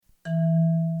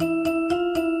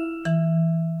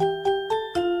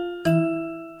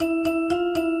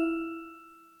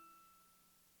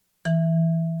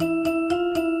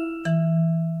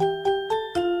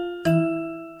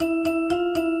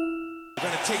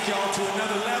take y'all to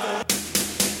another level.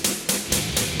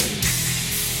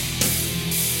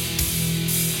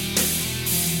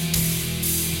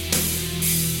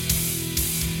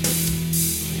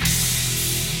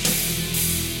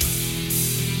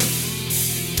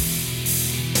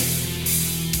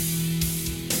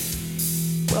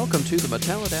 Welcome to the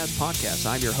Metalladads podcast.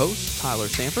 I'm your host, Tyler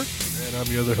Sanford. And I'm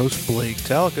your other host, Blake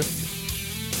Talica.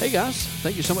 Hey guys,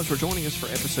 thank you so much for joining us for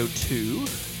episode 2.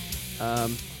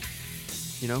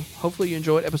 Hopefully you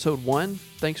enjoyed episode 1.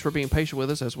 Thanks for being patient with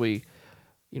us as we,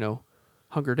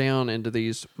 hunker down into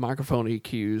these microphone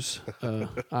EQs.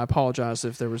 I apologize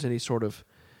if there was any sort of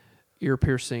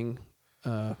ear-piercing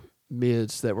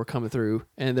mids that were coming through,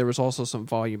 and there was also some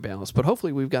volume balance. But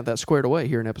hopefully we've got that squared away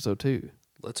here in episode 2.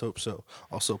 Let's hope so.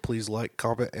 Also, please like,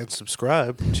 comment, and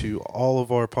subscribe to all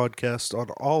of our podcasts on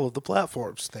all of the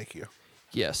platforms. Thank you.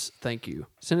 Yes, thank you.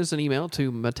 Send us an email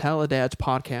to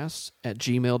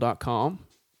metalladadspodcasts@gmail.com.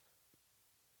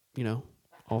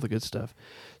 All the good stuff.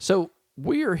 So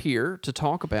we are here to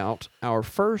talk about our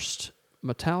first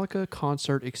Metallica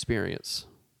concert experience.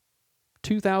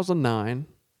 2009,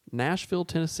 Nashville,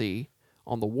 Tennessee,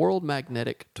 on the World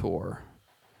Magnetic Tour.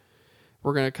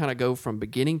 We're going to kind of go from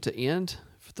beginning to end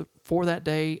for that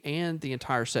day and the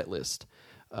entire set list.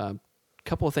 A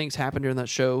couple of things happened during that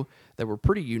show that were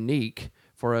pretty unique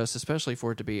for us, especially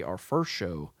for it to be our first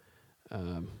show.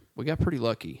 We got pretty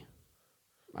lucky.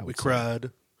 We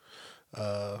cried.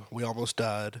 We almost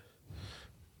died.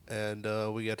 And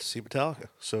we got to see Metallica.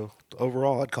 So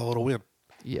overall, I'd call it a win.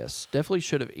 Yes, definitely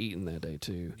should have eaten that day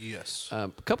too. Yes.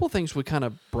 A couple of things we kind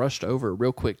of brushed over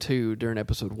real quick too during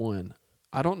episode 1.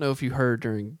 I don't know if you heard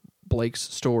during Blake's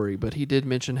story, but he did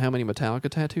mention how many Metallica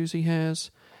tattoos he has,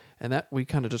 and that we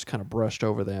kind of brushed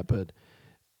over that, but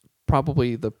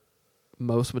probably the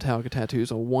most Metallica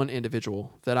tattoos on one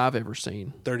individual that I've ever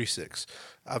seen. 36.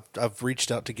 I've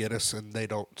reached out to Guinness, and they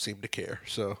don't seem to care.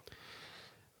 So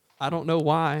I don't know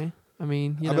why. I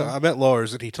mean, I met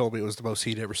Lars, and he told me it was the most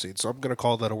he'd ever seen. So I'm going to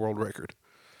call that a world record.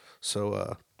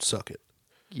 So suck it.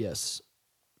 Yes,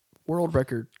 world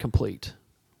record complete.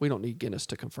 We don't need Guinness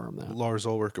to confirm that. Lars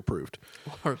Ulrich approved.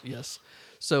 Yes.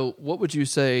 So what would you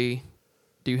say,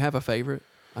 do you have a favorite?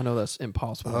 I know that's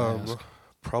impossible to ask.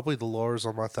 Probably the Lars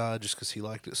on my thigh just because he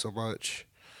liked it so much.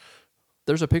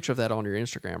 There's a picture of that on your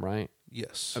Instagram, right?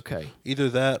 Yes. Okay. Either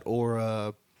that or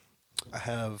I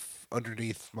have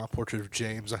underneath my portrait of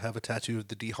James, I have a tattoo of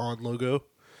the DeHaan logo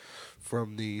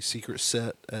from the secret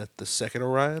set at the second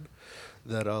Orion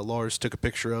that Lars took a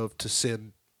picture of to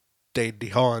send Dane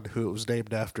DeHaan, who it was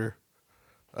named after.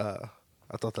 I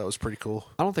thought that was pretty cool.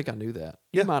 I don't think I knew that.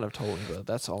 Yeah. You might have told me, but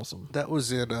that's awesome. That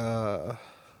was in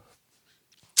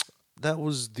that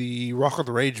was the Rock on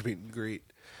the Rage meet and greet.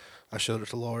 I showed it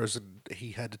to Lars, and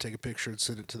he had to take a picture and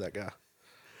send it to that guy.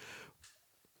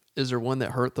 Is there one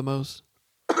that hurt the most?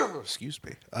 Excuse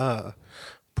me.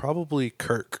 Probably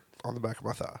Kirk on the back of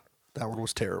my thigh. That one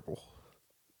was terrible.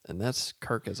 And that's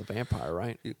Kirk as a vampire,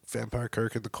 right? Vampire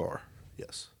Kirk in the car.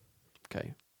 Yes.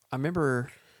 Okay. I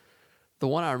remember, the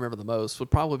one I remember the most would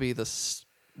probably be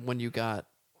when you got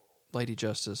Lady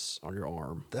Justice on your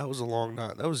arm. That was a long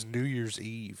night. That was New Year's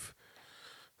Eve,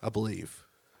 I believe.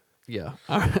 Yeah.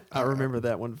 I remember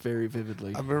that one very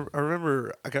vividly. I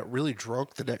remember I got really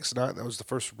drunk the next night. That was the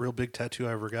first real big tattoo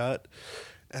I ever got.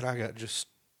 And I got just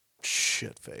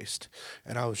shit-faced.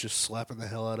 And I was just slapping the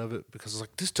hell out of it because I was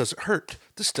like, this doesn't hurt.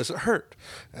 This doesn't hurt.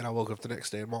 And I woke up the next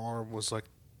day and my arm was like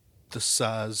the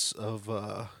size of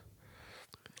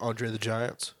Andre the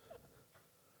Giant's.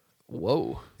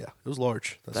 Whoa. Yeah, it was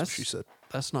large. That's what she said.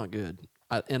 That's not good.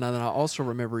 And then I also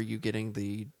remember you getting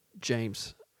the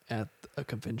James at a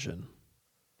convention,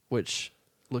 which,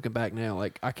 looking back now,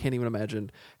 like I can't even imagine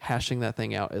hashing that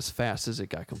thing out as fast as it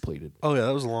got completed. Oh, yeah,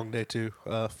 that was a long day, too.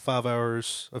 5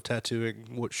 hours of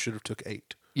tattooing, what should have took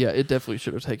 8. Yeah, it definitely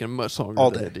should have taken much longer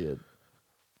All than day. it did.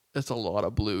 It's a lot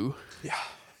of blue. Yeah,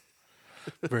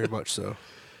 very much so.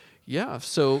 Yeah,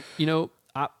 so,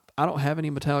 I don't have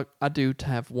any Metallica. I do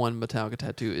have one Metallica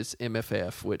tattoo. It's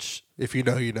MFF, which... If you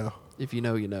know, you know. If you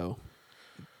know, you know.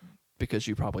 Because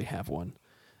you probably have one.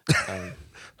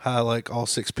 Hi, like all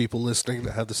 6 people listening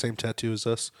that have the same tattoo as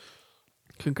us.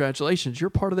 Congratulations, you're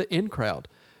part of the in crowd.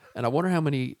 And I wonder how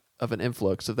many of an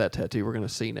influx of that tattoo we're going to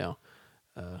see now.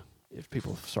 If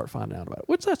people start finding out about it.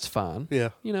 Which, that's fine. Yeah.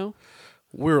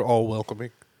 We're all welcoming.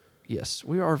 Yes,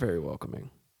 we are very welcoming.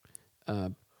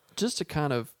 Just to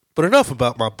kind of... But enough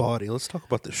about my body. Let's talk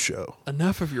about this show.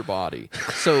 Enough of your body.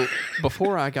 So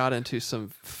before I got into some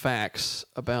facts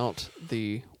about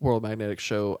the World Magnetic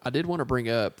Show, I did want to bring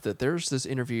up that there's this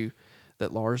interview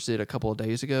that Lars did a couple of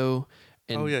days ago.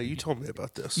 And oh, yeah, you told me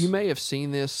about this. You may have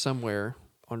seen this somewhere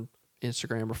on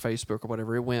Instagram or Facebook or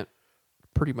whatever. It went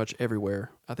pretty much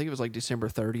everywhere. I think it was like December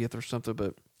 30th or something,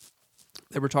 but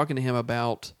they were talking to him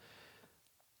about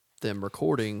them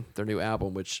recording their new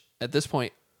album, which at this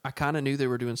point I kind of knew they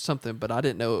were doing something, but I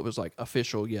didn't know it was like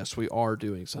official. Yes, we are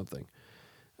doing something.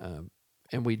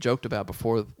 And we joked about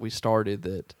before we started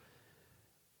that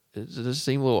does this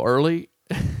seem a little early?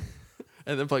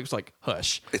 And then Blake was like,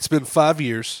 hush. It's been 5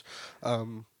 years.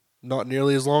 Not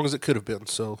nearly as long as it could have been,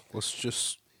 so let's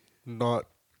just not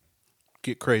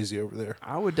get crazy over there.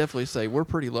 I would definitely say we're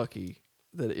pretty lucky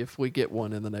that if we get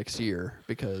one in the next year,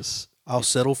 because I'll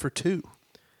settle for 2.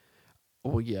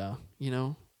 well, yeah,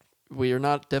 we are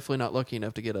definitely not lucky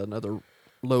enough to get another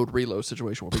load reload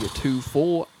situation where we get 2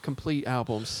 full complete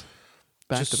albums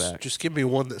back to back. Just give me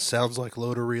one that sounds like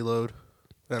Load or Reload,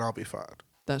 and I'll be fine.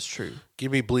 That's true.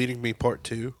 Give me Bleeding Me Part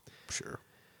 2. Sure.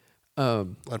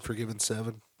 Unforgiven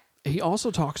 7. He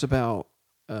also talks about,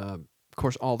 of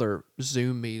course, all their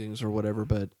Zoom meetings or whatever,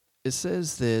 but it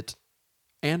says that,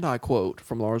 and I quote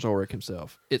from Lars Ulrich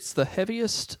himself, "It's the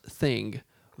heaviest thing,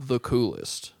 the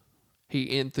coolest."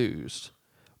 He enthused.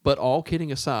 But all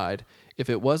kidding aside, if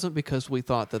it wasn't because we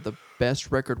thought that the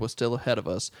best record was still ahead of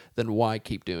us, then why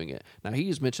keep doing it? Now,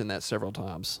 he's mentioned that several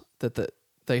times, that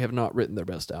they have not written their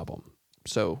best album.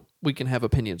 So we can have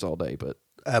opinions all day, but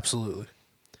Absolutely.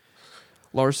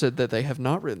 Lars said that they have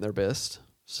not written their best,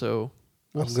 so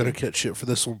I'm going to catch shit for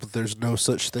this one, but there's no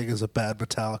such thing as a bad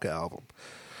Metallica album.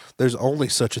 There's only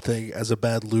such a thing as a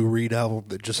bad Lou Reed album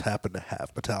that just happened to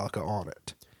have Metallica on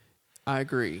it. I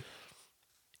agree.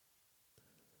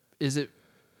 If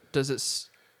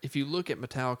you look at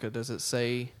Metallica, does it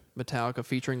say Metallica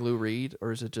featuring Lou Reed,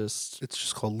 or is it just... It's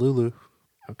just called Lulu.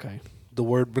 Okay. The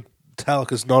word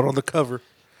Metallica's not on the cover.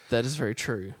 That is very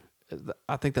true.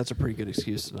 I think that's a pretty good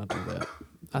excuse to not do that.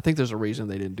 I think there's a reason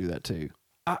they didn't do that too.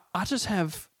 I just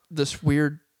have this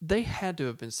weird... They had to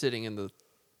have been sitting in the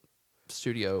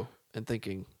studio and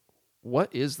thinking,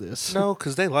 what is this? No,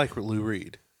 because they like Lou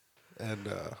Reed. And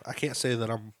I can't say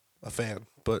that I'm a fan,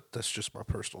 but that's just my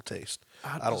personal taste.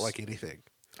 I don't like anything.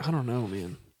 I don't know,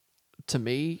 man. To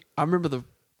me, I remember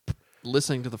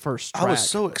listening to the first track. I was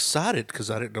so excited because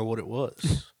I didn't know what it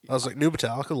was. I was like, new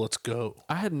Metallica, let's go.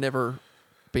 I had never,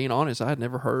 being honest, I had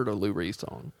never heard a Lou Reed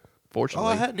song. Fortunately.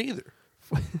 Oh, I hadn't either.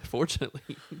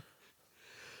 Fortunately.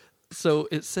 So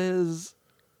it says,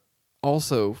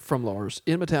 also from Lars,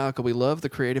 in Metallica, we love the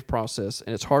creative process,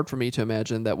 and it's hard for me to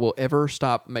imagine that we'll ever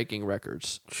stop making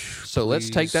records. So let's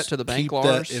take that to the bank, keep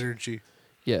Lars. That energy.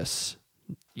 Yes.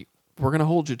 We're going to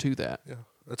hold you to that. Yeah,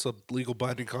 that's a legal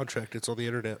binding contract. It's on the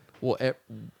internet. Well,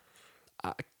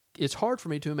 it's hard for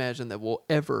me to imagine that we'll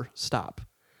ever stop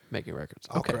making records.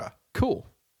 I'll Okay, cry. Cool.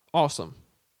 Awesome.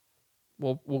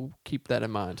 We'll keep that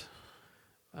in mind.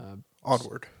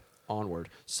 Onward.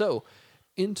 So,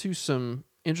 into some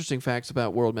interesting facts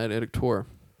about World Magnetic Tour.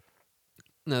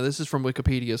 Now, this is from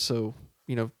Wikipedia, so,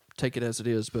 take it as it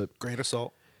is, but... Grain of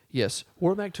salt. Yes.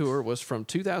 World Mag Tour was from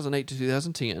 2008 to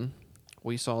 2010.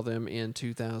 We saw them in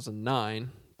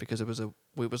 2009 because it was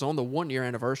on the 1-year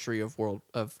anniversary of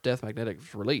Death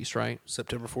Magnetic's release, right?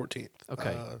 September 14th.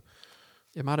 Okay.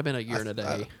 It might have been a year and a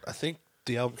day. I think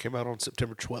the album came out on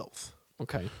September 12th.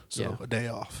 Okay. So a day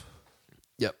off.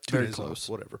 Yep. 2 very days close. off,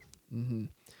 whatever. Mm-hmm.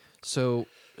 So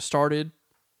started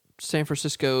San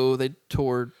Francisco. They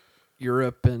toured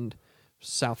Europe and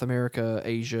South America,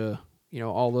 Asia,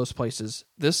 all those places.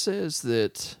 This says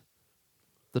that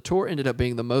the tour ended up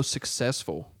being the most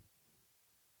successful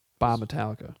by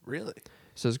Metallica. Really? It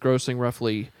says grossing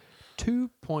roughly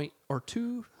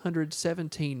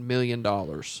 $217 million.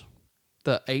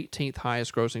 The 18th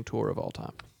highest grossing tour of all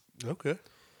time. Okay.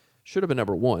 Should have been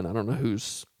number 1. I don't know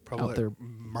who's Probably out there.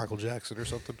 Michael Jackson or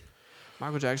something.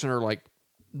 Michael Jackson are like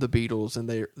the Beatles, and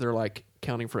they're like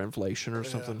counting for inflation or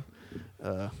something.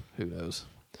 Who knows?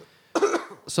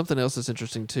 Something else that's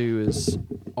interesting too is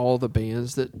all the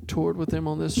bands that toured with them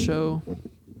on this show.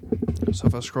 So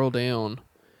if I scroll down,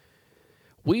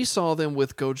 we saw them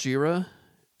with Gojira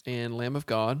and Lamb of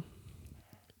God,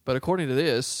 but according to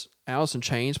this, Alice in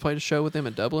Chains played a show with them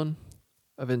in Dublin.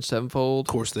 Avenged Sevenfold.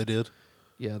 Of course they did.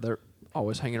 Yeah, they're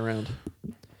always hanging around.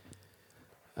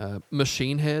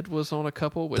 Machine Head was on a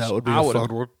couple, which that would be a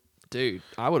fun one. Dude,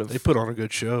 I would have. They put on a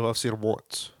good show. I've seen them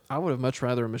once. I would have much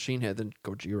rather a Machine Head than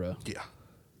Gojira. Yeah.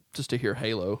 Just to hear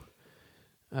Halo.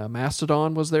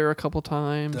 Mastodon was there a couple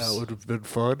times. That would have been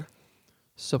fun.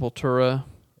 Sepultura.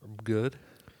 I'm good.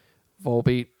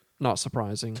 Volbeat, not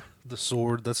surprising. The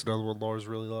Sword, that's another one Lars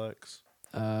really likes.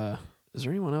 Is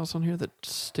there anyone else on here that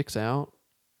sticks out?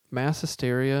 Mass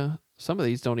Hysteria. Some of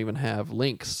these don't even have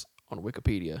links on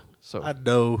Wikipedia. So I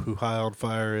know who High on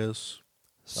Fire is.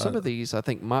 Some of these I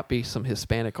think might be some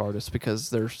Hispanic artists because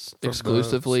they're From the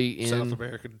exclusively in South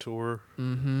American tour.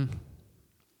 Mm-hmm.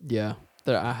 Yeah,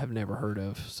 that I have never heard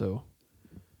of. So,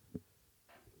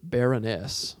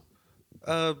 Baroness.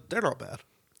 They're not bad.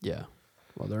 Yeah,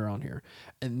 well, they're on here.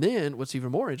 And then what's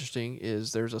even more interesting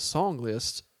is there's a song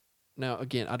list. Now,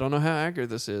 again, I don't know how accurate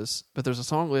this is, but there's a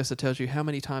song list that tells you how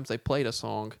many times they played a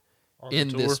song On in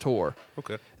the this tour.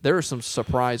 Okay. There are some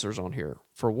surprisers on here.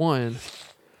 For one,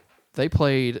 they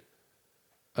played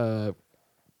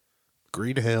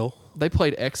Green Hell. they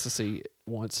played Ecstasy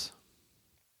once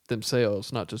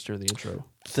themselves, not just during the intro.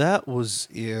 That was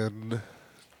in,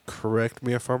 correct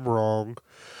me if I'm wrong,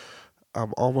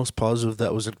 I'm almost positive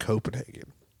that was in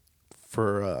Copenhagen.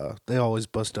 For they always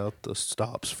bust out the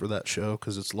stops for that show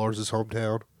because it's Lars's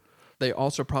hometown. They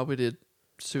also probably did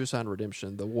Suicide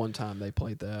Redemption the one time they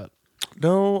played that.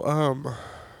 No,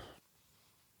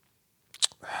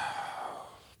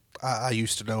 I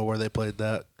used to know where they played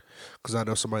that because I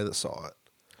know somebody that saw it.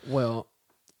 Well,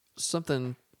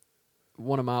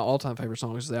 one of my all-time favorite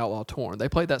songs is The Outlaw Torn. They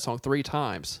played that song 3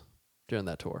 times during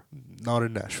that tour. Not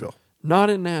in Nashville. Not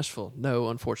in Nashville. No,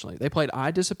 unfortunately. They played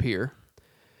I Disappear.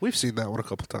 We've seen that one a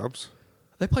couple times.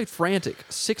 They played Frantic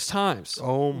 6 times.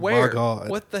 Oh, Where? my God.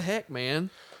 What the heck, man?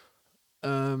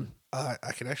 I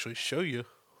can actually show you.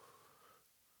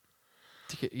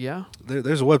 Yeah?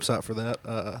 There's a website for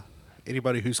that.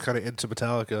 Anybody who's kind of into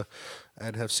Metallica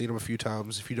and have seen them a few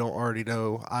times, if you don't already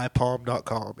know,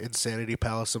 ipalm.com, Insanity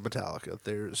Palace of Metallica.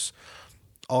 There's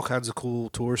all kinds of cool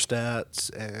tour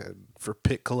stats and for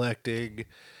pit collecting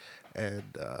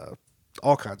and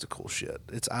all kinds of cool shit.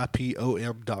 It's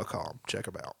ipom.com. Check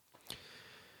them out.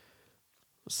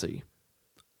 Let's see.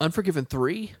 Unforgiven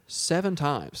 3, 7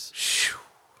 times.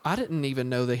 I didn't even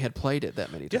know they had played it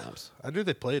that many times. I knew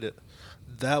they played it.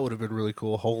 That would have been really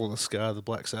cool. Hole in the Sky, the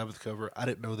Black Sabbath cover. I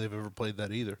didn't know they've ever played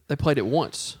that either. They played it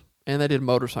once, and they did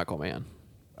Motorcycle Man.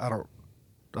 I don't.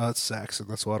 It's Saxon.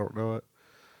 That's why I don't know it.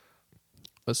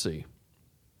 Let's see.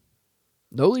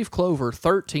 No Leaf Clover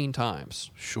 13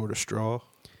 times. Short of Straw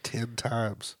 10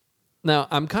 times. Now,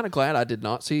 I'm kind of glad I did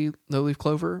not see No Leaf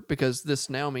Clover because this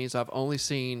now means I've only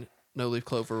seen No Leaf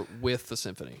Clover with the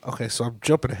symphony. Okay, so I'm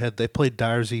jumping ahead. They played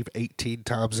Dyer's Eve 18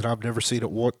 times, and I've never seen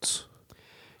it once.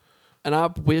 And I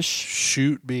wish...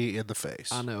 Shoot me in the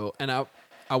face. I know. And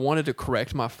I wanted to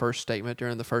correct my first statement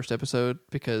during the first episode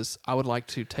because I would like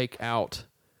to take out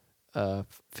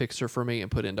Fixer for me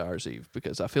and put in Dyer's Eve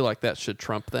because I feel like that should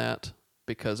trump that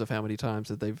because of how many times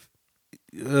that they've...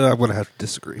 I'm going to have to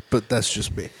disagree, but that's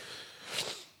just me.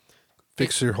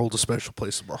 Fixer holds a special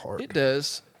place in my heart. It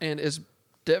does. And as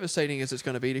devastating as it's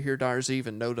going to be to hear Dyer's Eve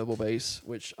and no double bass,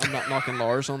 which I'm not knocking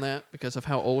Lars on that because of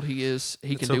how old he is.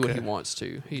 He can do what he wants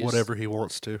to. Whatever he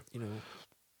wants to. You know,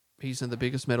 he's in the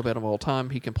biggest metal band of all time.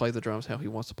 He can play the drums how he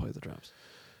wants to play the drums.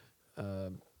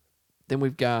 Then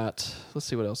we've got, let's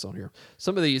see what else on here.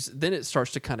 Some of these, then it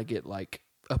starts to kind of get like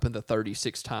up in the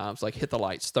 36 times, like Hit the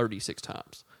Lights 36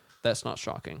 times. That's not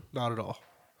shocking. Not at all.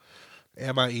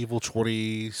 Am I Evil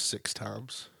 26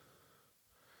 times?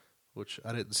 Which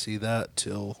I didn't see that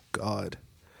till, God.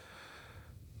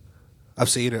 I've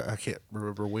seen it. I can't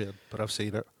remember when, but I've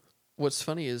seen it. What's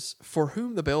funny is For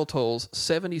Whom the Bell Tolls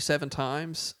 77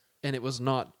 times, and it was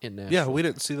not in Nashville. Yeah, we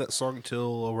didn't see that song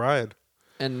till Orion.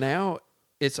 And now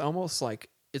it's almost like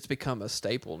it's become a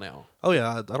staple now. Oh,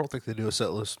 yeah. I don't think they do a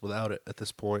set list without it at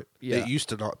this point. Yeah. It used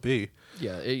to not be.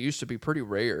 Yeah, it used to be pretty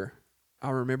rare. I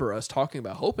remember us talking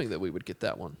about hoping that we would get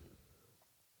that one.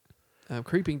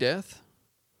 Creeping Death,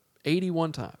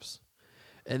 81 times.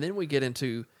 And then we get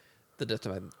into the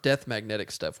Death Magnetic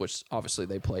stuff, which obviously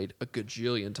they played a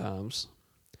gajillion times.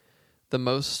 The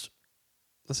most,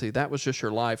 let's see, That Was Just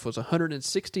Your Life was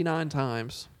 169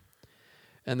 times.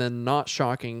 And then not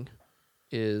shocking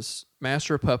is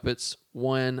Master of Puppets,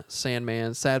 One,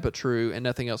 Sandman, Sad But True, and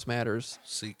Nothing Else Matters.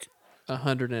 Seek.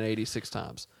 186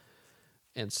 times.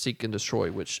 And Seek and Destroy,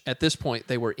 which at this point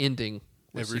they were ending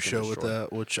with Every Seek and show with Destroy.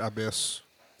 that, which I miss.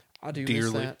 I do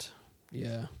dearly. miss that.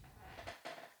 Yeah.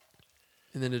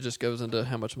 And then it just goes into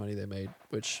how much money they made,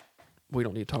 which we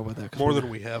don't need to talk about that. More than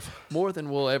we have. More than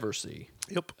we'll ever see.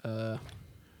 Yep.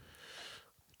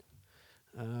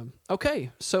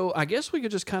 Okay, so I guess we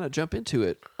could just kind of jump into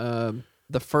it.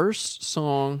 The first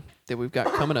song that we've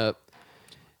got coming up,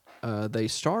 they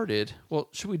started... Well,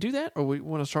 should we do that, or we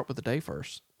want to start with the day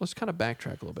first? Let's kind of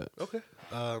backtrack a little bit. Okay.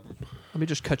 Let me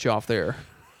just cut you off there.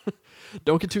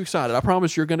 Don't get too excited. I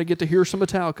promise you're going to get to hear some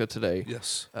Metallica today.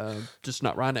 Yes. Just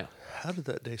not right now. How did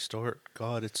that day start?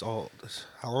 God, it's all...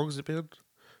 How long has it been?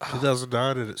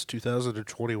 2009 and it's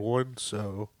 2021,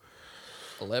 so...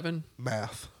 11?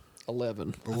 Math.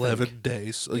 11. 11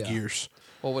 days, Yeah. years.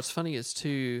 Well, what's funny is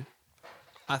too,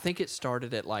 I think it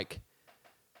started at like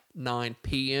 9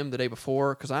 p.m. the day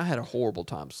before because I had a horrible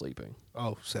time sleeping.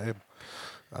 Oh, same.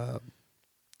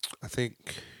 I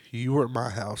think you were at my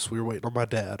house. We were waiting on my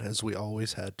dad, as we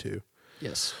always had to.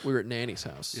 Yes, we were at Nanny's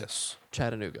house. Yes.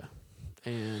 Chattanooga.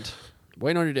 And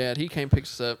waiting on your dad. He came,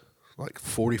 picks us up. Like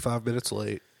 45 minutes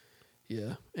late.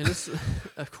 Yeah. And it's,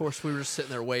 of course, we were just sitting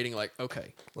there waiting like,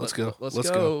 okay. Let's go. Let's Let's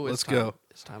go. go. It's Let's time. go.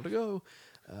 It's time to go.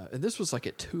 And this was like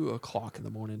at 2 o'clock in the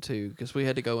morning, too, because we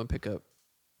had to go and pick up.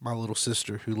 My little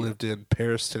sister, who lived in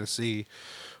Paris, Tennessee,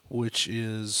 which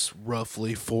is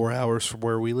roughly 4 hours from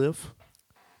where we live.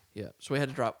 Yeah. So we had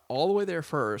to drop all the way there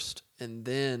first and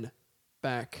then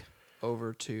back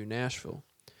over to Nashville.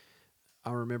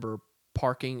 I remember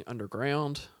parking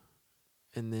underground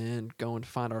and then going to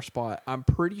find our spot. I'm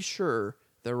pretty sure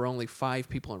there were only 5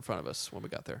 people in front of us when we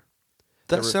got there.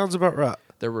 That sounds about right.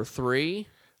 There were 3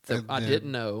 that And I then-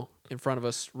 didn't know in front of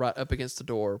us right up against the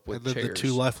door with And then chairs. the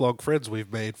 2 lifelong friends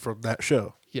we've made from that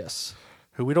show, Yes.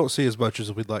 who we don't see as much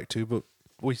as we'd like to, but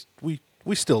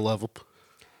we still love them.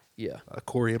 Yeah.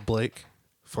 Corey and Blake,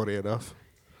 funny enough.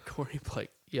 Corey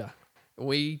Blake. Yeah.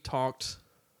 We talked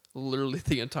literally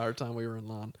the entire time we were in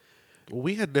line. Well,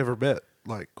 we had never met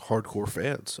like hardcore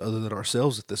fans other than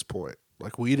ourselves at this point.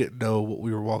 Like we didn't know what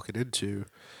we were walking into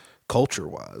culture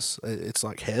wise. It's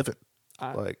like heaven.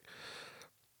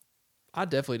 I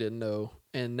definitely didn't know.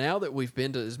 And now that we've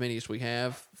been to as many as we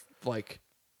have, like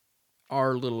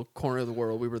our little corner of the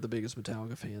world, we were the biggest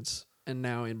Metallica fans. And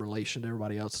now in relation to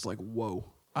everybody else, it's like, whoa.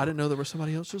 I didn't know there was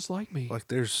somebody else just like me. like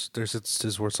there's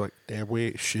instances where it's like, damn, we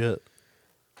ain't shit.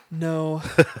 No.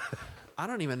 I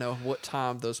don't even know what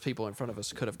time those people in front of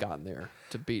us could have gotten there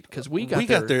to beat. Because we got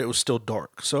there. It was still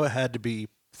dark. So it had to be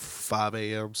 5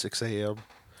 a.m., 6 a.m.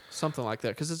 Something like that.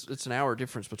 Because it's an hour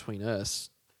difference between us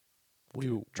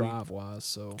We drive-wise.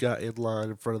 So got in line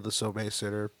in front of the Somé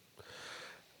Center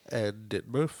and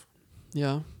didn't move.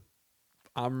 yeah.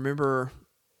 I remember,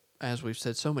 as we've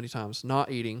said so many times,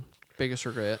 not eating. Biggest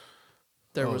regret.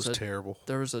 It was terrible.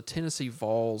 There was a Tennessee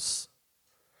Vols.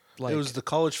 Like, It was the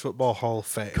College Football Hall of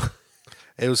Fame.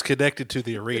 It was connected to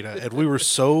the arena, and we were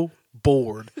so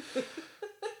bored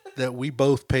that we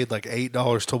both paid like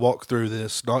 $8 to walk through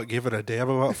this, not giving a damn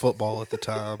about football at the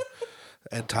time.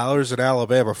 And Tyler's an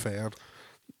Alabama fan,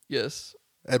 yes.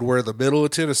 and we're in the middle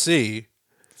of Tennessee.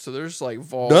 So there's like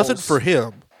Vols. Nothing for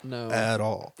him No. at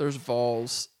all. There's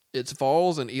Vols. It's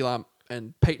Vols and Eli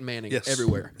and Peyton Manning Yes,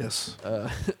 everywhere. Yes,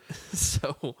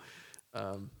 So,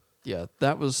 yeah,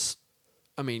 that was.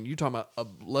 I mean, you talking about a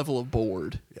level of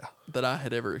bored yeah. that I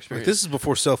had ever Like, experienced. this is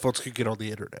before cell phones could get on the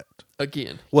internet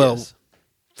Again. Well, yes.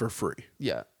 for free.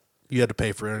 Yeah. You had to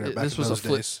pay for internet back This in was a those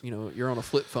flip. days. You know, you're on a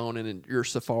flip phone and your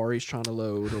Safari's trying to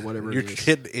load or whatever You're it is.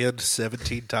 hitting end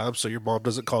 17 times so your mom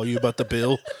doesn't call you about the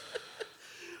bill.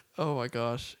 Oh my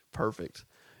gosh, perfect.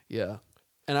 Yeah.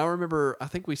 And I remember, I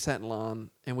think we sat in line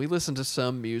and we listened to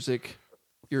some music.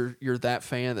 You're that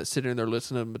fan that's sitting there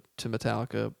listening to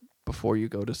Metallica before you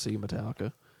go to see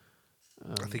Metallica.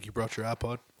 I think you brought your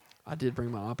iPod. I did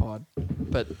bring my iPod,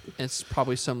 but it's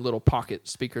probably some little pocket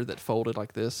speaker that folded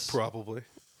like this, Probably.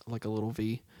 like a little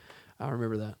V. I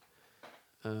remember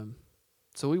that.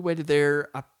 So we waited there.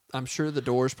 I'm sure the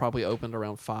doors probably opened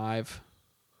around 5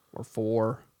 or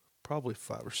 4. Probably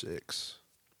 5 or 6.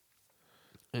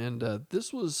 And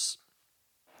this was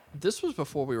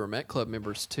before we were Met Club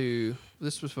members too.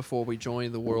 This was before we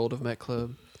joined the world of Met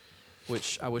Club,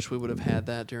 which I wish we would have had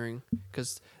that during,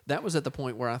 because that was at the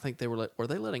point where I think they were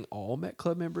they letting all Met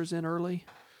Club members in early?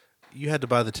 You had to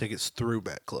buy the tickets through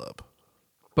Met Club.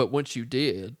 But once you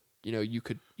did, you know,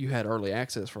 you had early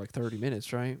access for like 30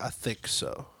 minutes, right? I think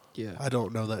so. Yeah. I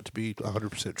don't know that to be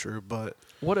 100% true, but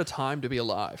What a time to be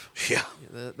alive. yeah.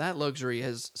 That luxury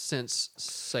has since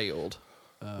sailed.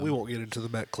 We won't get into the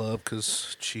Met Club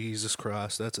because, Jesus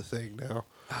Christ, that's a thing now.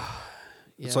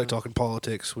 It's Yeah. like talking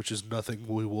politics, which is nothing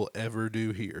we will ever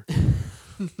do here.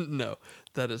 No,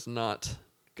 that is not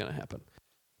going to happen.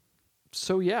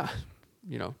 So, yeah,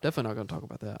 you know, definitely not going to talk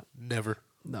about that. Never.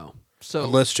 No. So,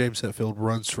 Unless James Hetfield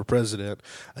runs for president,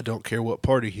 I don't care what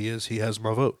party he is, he has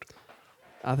my vote.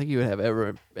 I think you would have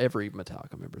every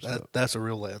Metallica member's vote. That's a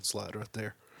real landslide right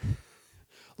there.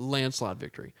 Landslide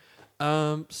victory.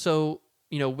 So,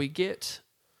 you know, we get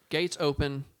gates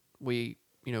open. We,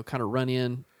 you know, kind of run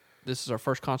in. This is our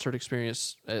first concert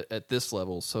experience at this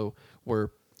level. So we're,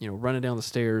 you know, running down the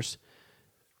stairs,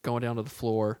 going down to the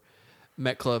floor.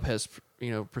 Met Club has, you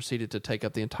know, proceeded to take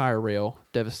up the entire rail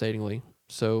devastatingly.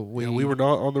 So we We were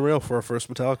not on the rail for our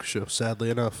first Metallica show, sadly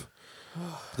enough.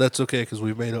 That's okay because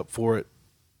we made up for it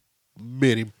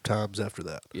many times after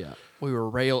that. Yeah, we were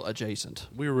rail adjacent.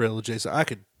 We were rail adjacent. I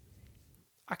could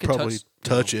probably touch,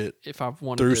 touch it if I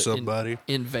wanted through to somebody.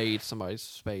 invade somebody's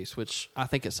space, which I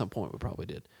think at some point we probably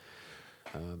did.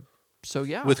 So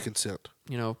yeah, With consent.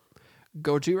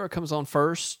 Gojira comes on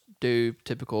first, do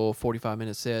typical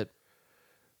 45-minute set,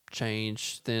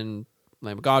 change. Then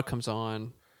Lamb of God comes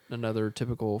on, another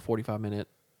typical 45-minute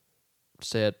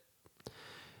set,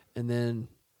 and then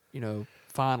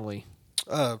finally.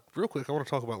 Real quick, I want to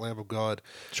talk about Lamb of God.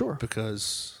 Sure.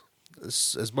 Because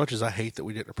as much as I hate that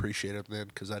we didn't appreciate him then,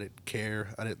 because I didn't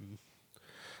care,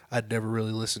 I'd never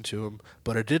really listened to him,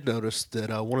 but I did notice that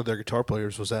one of their guitar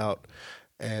players was out,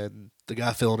 and the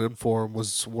guy filling in for him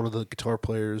was one of the guitar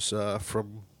players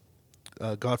from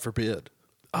God Forbid.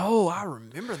 Oh, I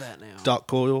remember that now. Doc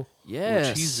Coyle. Yes.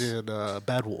 Which he's in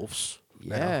Bad Wolves.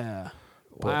 Yeah. Now.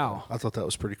 Wow. I thought that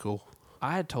was pretty cool.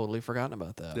 I had totally forgotten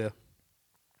about that. Yeah.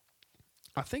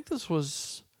 I think this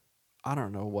was, I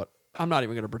don't know what, I'm not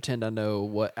even going to pretend I know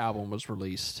what album was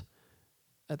released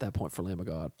at that point for Lamb of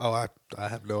God. Oh, I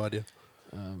have no idea.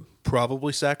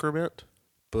 Probably Sacrament,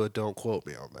 but don't quote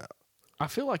me on that. I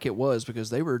feel like it was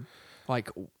because they were like,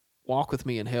 Walk With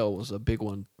Me in Hell was a big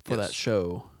one for that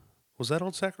show. Was that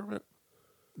on Sacrament?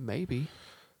 Maybe.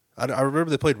 I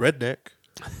remember they played Redneck,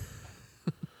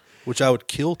 which I would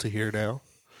kill to hear now.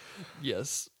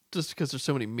 Yes. Just because there's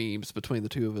so many memes between the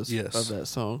two of us of that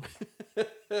song.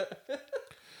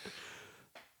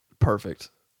 Perfect.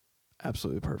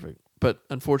 Absolutely perfect. But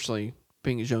unfortunately,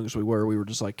 being as young as we were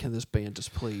just like, can this band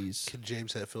just please? Can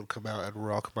James Hetfield come out and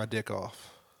rock my dick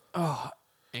off? Oh,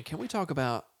 and can we talk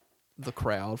about the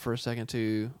crowd for a second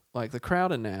too? Like the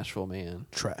crowd in Nashville, man.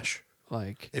 Trash.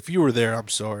 Like, if you were there, I'm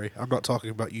sorry. I'm not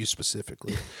talking about you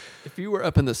specifically. If you were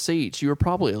up in the seats, you were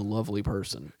probably a lovely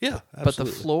person. Yeah, absolutely. But the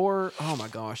floor, oh my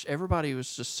gosh, everybody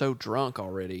was just so drunk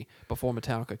already before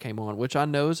Metallica came on, which I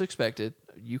know is expected.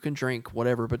 You can drink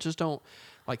whatever, but just don't.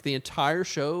 Like the entire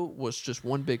show was just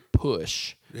one big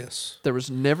push. Yes. There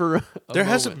was never there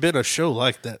hasn't been a show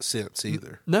like that since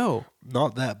either. No.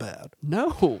 Not that bad.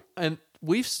 No. And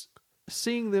we've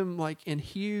seeing them like in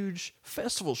huge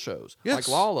festival shows, like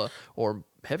Lolla or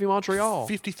Heavy Montreal.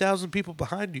 50,000 people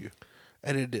behind you,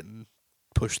 and it didn't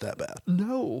push that bad.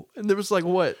 No. And there was like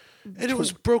what? And it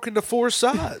was broken to four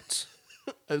sides.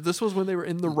 This was when they were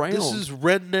in the round. This is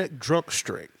redneck drunk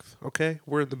strength, okay?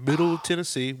 We're in the middle of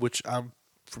Tennessee, which I'm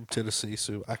from Tennessee,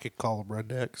 so I could call them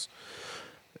rednecks.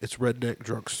 It's redneck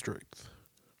drunk strength.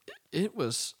 It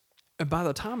was, and by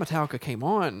the time Metallica came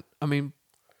on, I mean,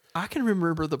 I can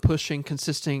remember the pushing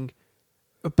consisting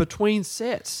of between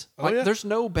sets. There's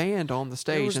no band on the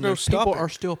stage, and people are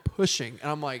still pushing.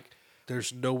 And I'm like,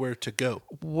 there's nowhere to go.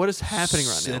 What is happening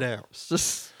right now? Sit down.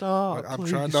 Just stop. I'm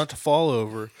trying not to fall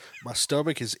over. My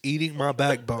stomach is eating my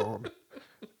backbone,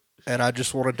 and I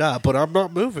just want to die. But I'm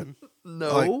not moving.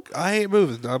 No, I ain't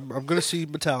moving. I'm going to see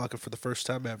Metallica for the first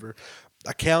time ever.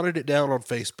 I counted it down on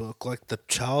Facebook like the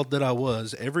child that I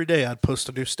was. Every day I'd post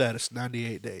a new status,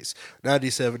 98 days,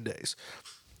 97 days,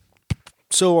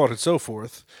 so on and so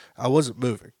forth. I wasn't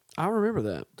moving. I remember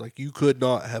that. Like, you could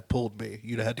not have pulled me.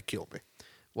 You'd have had to kill me.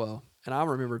 Well, and I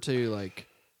remember too, like,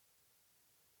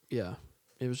 yeah,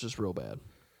 it was just real bad.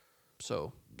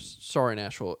 So, sorry,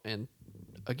 Nashville. And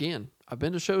again, I've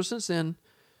been to shows since then,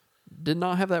 did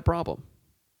not have that problem.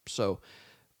 So,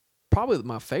 probably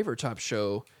my favorite type of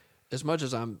show, as much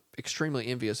as I'm extremely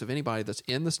envious of anybody that's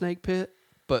in the Snake Pit,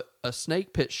 but a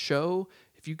Snake Pit show,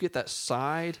 if you get that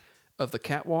side of the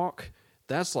catwalk,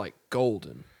 that's like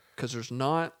golden. Because there's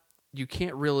not, you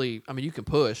can't really, I mean, you can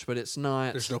push, but it's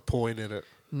not. There's no point in it.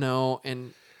 No,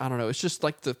 and I don't know. It's just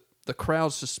like the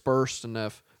crowd's dispersed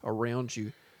enough around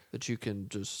you that you can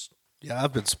just. Yeah,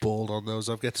 I've been spoiled on those.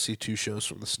 I've got to see 2 shows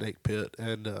from the Snake Pit,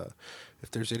 and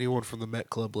if there's anyone from the Met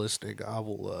Club listening, I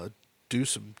will do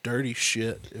some dirty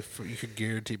shit if you can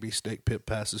guarantee me Snake Pit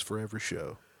passes for every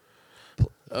show.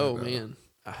 Oh, man.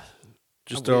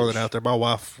 Just throwing it out there. My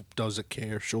wife doesn't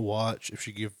care. She'll watch if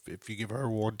you give her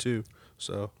one too.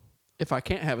 So if I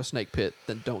can't have a Snake Pit,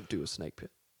 then don't do a Snake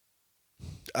Pit.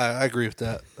 I agree with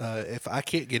that. If I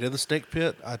can't get in the Snake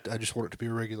Pit, I just want it to be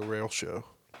a regular rail show.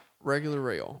 Regular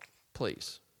rail,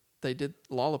 please. They did.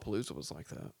 Lollapalooza was like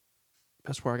that.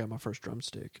 That's where I got my first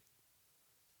drumstick.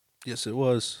 Yes, it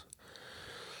was.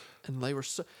 And they were,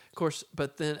 of course,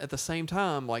 but then at the same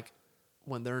time, like,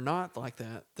 when they're not like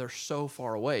that, they're so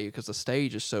far away because the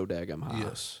stage is so daggum high.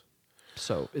 Yes.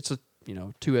 So it's a,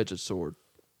 two-edged sword.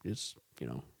 It's, you're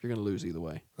going to lose either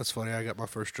way. That's funny. I got my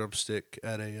first drumstick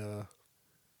at a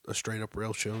straight-up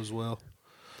rail show as well.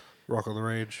 Rock on the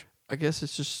Range. I guess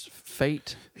it's just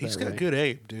fate. He's got good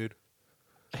aim, dude.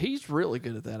 He's really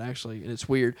good at that, actually, and it's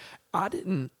weird.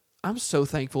 I'm so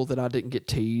thankful that I didn't get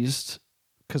teased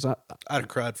because I'd have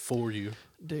cried for you.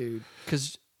 dude,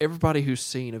 because everybody who's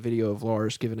seen a video of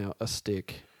Lars giving out a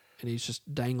stick and he's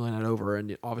just dangling it over,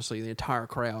 and obviously the entire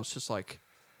crowd's just like,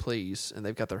 please, and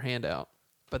they've got their hand out.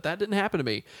 But that didn't happen to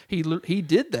me. He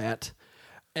did that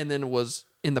and then was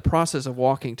in the process of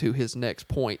walking to his next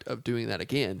point of doing that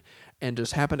again and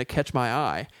just happened to catch my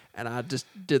eye, and I just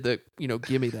did the,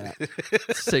 give me that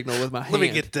signal with my hand. Let me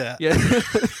get that. Yeah.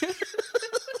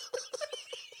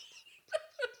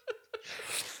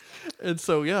 And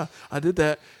so, yeah, I did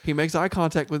that. He makes eye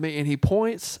contact with me, and he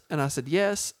points, and I said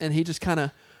yes, and he just kind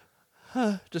of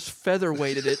just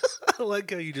featherweighted it. I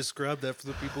like how you described that for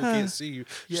the people who can't see you.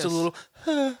 Just Yes. a little,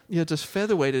 Yeah, just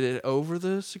featherweighted it over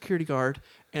the security guard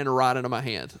and right into my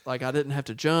hand. Like, I didn't have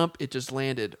to jump. It just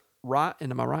landed right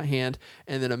into my right hand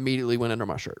and then immediately went under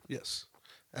my shirt. yes.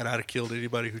 And I'd have killed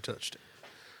anybody who touched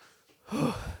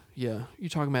it. Yeah, you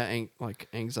talking about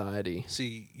anxiety.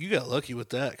 See, you got lucky with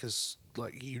that because,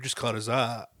 like, you just caught his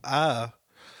eye. I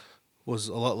was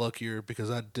a lot luckier because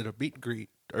I did a meet and greet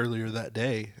earlier that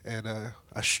day, and I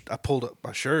pulled up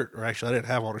my shirt, or actually I didn't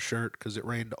have on a shirt because it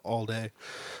rained all day,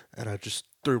 and I just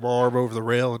threw my arm over the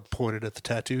rail and pointed at the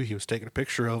tattoo he was taking a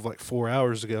picture of like 4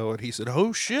 hours ago, and he said,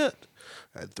 "Oh shit,"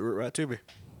 and threw it right to me.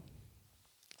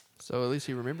 So at least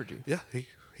he remembered you. Yeah,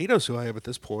 he knows who I am at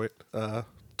this point.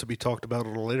 To be talked about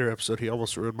on a later episode, he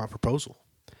almost ruined my proposal.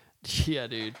 Yeah,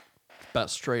 dude.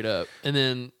 About straight up. And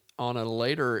then on a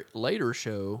later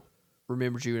show,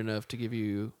 remembered you enough to give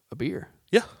you a beer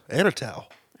Yeah, and a towel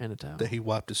and a towel. that he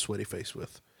wiped his sweaty face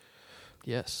with.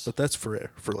 Yes. But that's for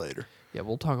later. Yeah,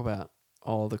 we'll talk about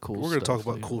all the cool We're going to stuff talk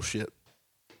about later. cool shit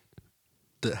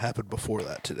that happened before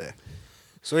that today.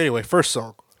 So anyway, first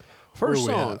song. First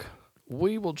Where are we song. at?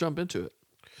 We will jump into it.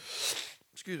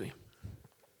 Excuse me.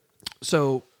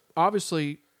 So,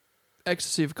 obviously,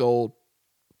 Ecstasy of Gold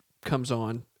comes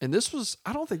on. And this was,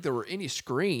 I don't think there were any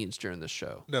screens during this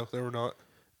show. No, they were not.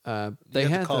 They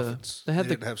had had the coffins. They had They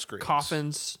the didn't have screens.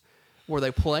 coffins. Were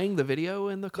they playing the video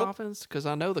in the coffins? Because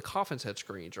I know the coffins had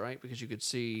screens, right? Because you could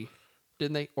see,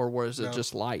 didn't they? Or was it No.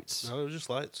 just lights? No, it was just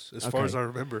lights, as Okay. far as I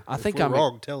remember. I If think we're I'm-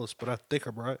 wrong, tell us, but I think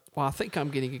I'm right. Well, I think I'm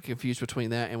getting confused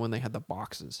between that and when they had the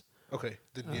boxes. Okay,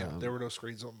 then yeah, there were no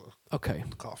screens on the Okay.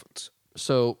 coffins.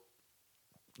 So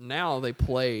now they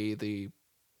play the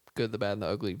Good, the Bad, and the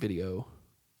Ugly video.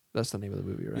 That's the name of the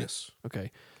movie, right? Yes,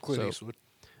 Okay. Clint So, Eastwood.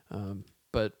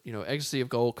 but, Ecstasy of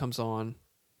Gold comes on,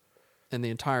 and the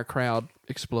entire crowd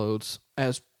explodes,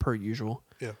 as per usual.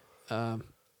 Yeah,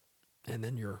 And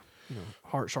then your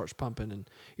heart starts pumping, and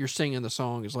you're singing the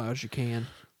song as loud as you can.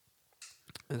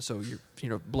 And so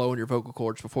you're blowing your vocal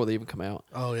cords before they even come out.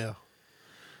 oh yeah.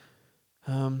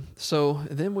 So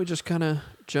then we just kind of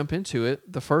jump into it.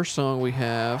 The first song we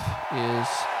have is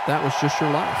That Was Just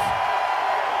Your Life.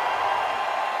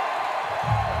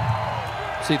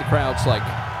 See, the crowd's like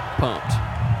pumped.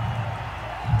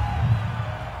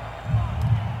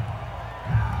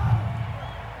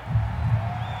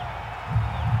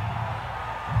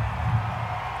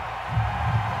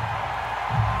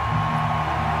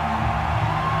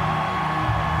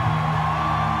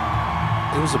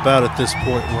 It was about at this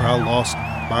point where I lost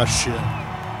my shit.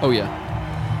 Oh, yeah.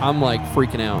 I'm like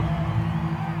freaking out.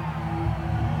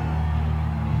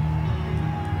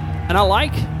 And I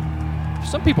like,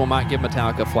 some people might give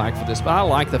Metallica flack for this, but I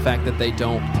like the fact that they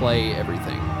don't play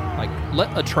everything. Like,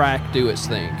 let a track do its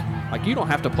thing. Like, you don't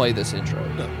have to play this intro.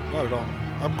 No, not at all.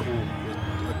 I'm cool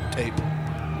with a tape.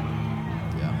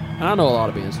 Yeah. And I know a lot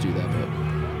of bands do that, but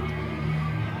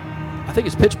I think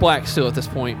it's pitch black still at this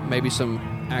point. Maybe some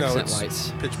accent no, it's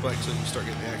lights. pitch black so you start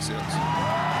getting accents.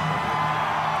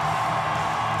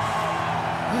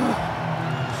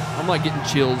 I'm like getting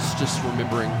chills just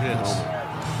remembering the Yes. moment.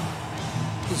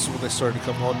 This is when they started to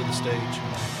come onto the stage.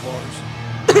 Lars.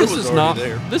 This was is already not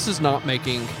there. this is not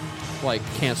making like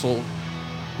cancel,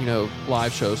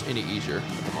 live shows any easier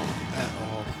at the moment. At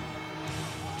all.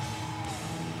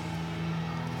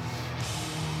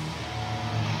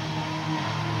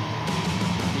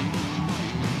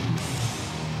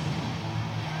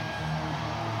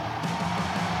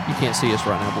 You can't see us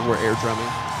right now, but we're air drumming.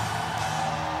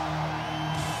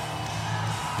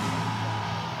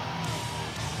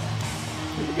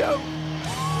 Here we go.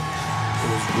 It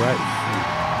was right here.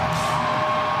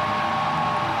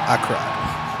 I cried.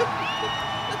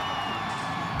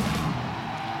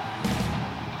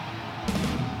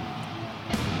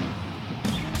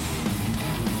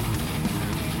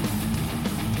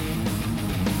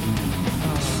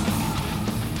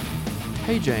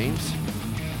 Hey James,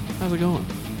 how's it going?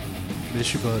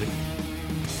 Miss you, buddy.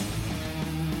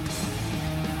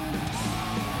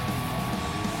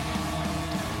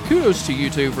 kudos to you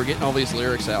two for getting all these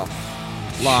lyrics out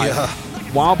live Yeah.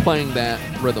 while playing that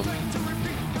rhythm.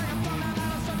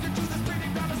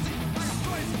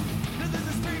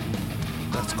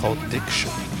 That's called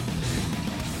diction.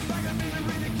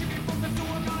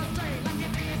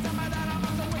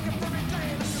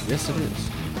 Yes, it is.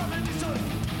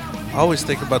 I always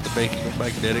think about the Making of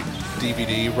Magnetic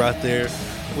DVD right there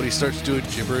when he starts doing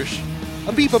gibberish.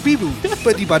 A beep a beep boo,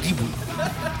 ba dee ba dee boo.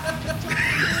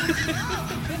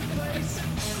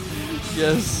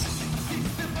 Yes.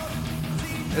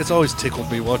 It's always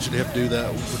tickled me watching him do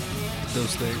that with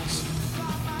those things.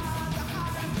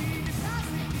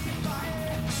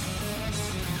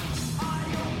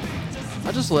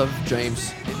 I just love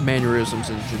James' mannerisms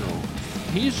in general.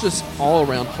 He's just all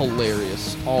around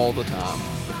hilarious all the time.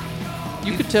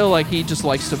 You could tell like he just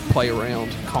likes to play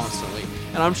around constantly.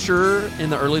 And I'm sure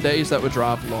in the early days that would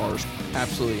drive Lars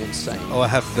absolutely insane. Oh, I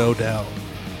have no doubt.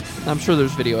 I'm sure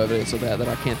there's video evidence of that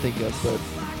I can't think of, but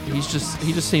he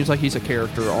just seems like he's a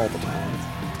character all the time.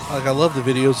 Like, I love the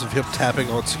videos of him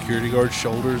tapping on security guards'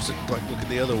 shoulders and like looking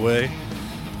the other way.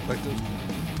 Like the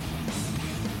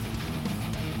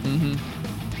Mm-hmm.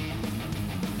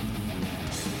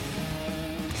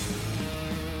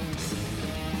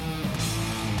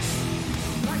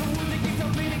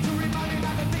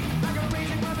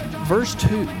 Verse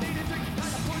 2.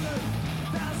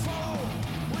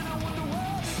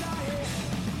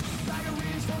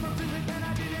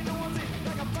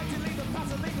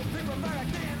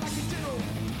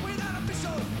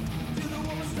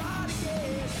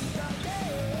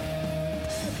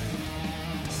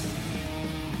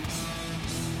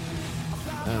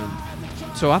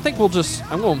 So I think I'm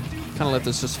going to kind of let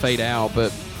this just fade out,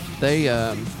 but they,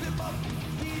 That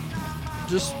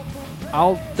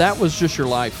Was Just Your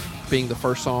Life being the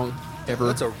first song ever.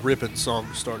 That's a ripping song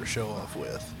to start a show off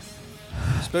with.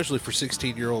 Especially for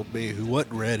 16-year-old me who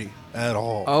wasn't ready at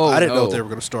all. Oh, I didn't know no. what they were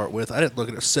going to start with. I didn't look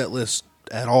at a set list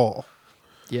at all.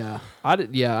 Yeah. I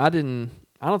don't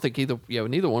think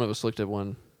neither one of us looked at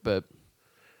one, but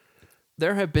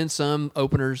there have been some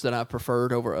openers that I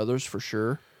preferred over others for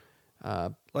sure.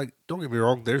 Like, don't get me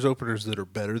wrong, there's openers that are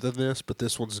better than this, but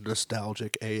this one's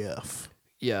nostalgic AF.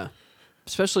 Yeah.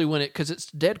 Especially because it's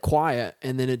dead quiet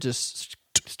and then it just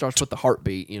starts with the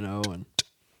heartbeat, and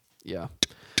yeah.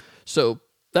 So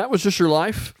That Was Just Your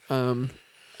Life. And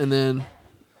then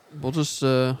we'll just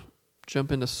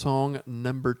jump into song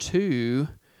number 2.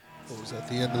 What was that,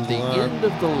 the end of the The line? End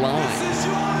of the Line. This is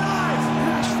your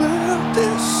life.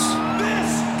 This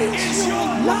This is your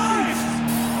life.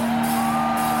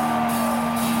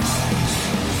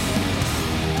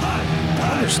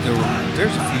 I wish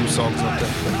there's a few songs on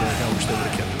Death Magnetic I wish they would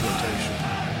have kept in rotation.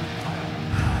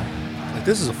 Like,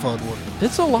 this is a fun one.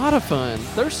 It's a lot of fun.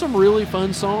 There's some really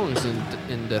fun songs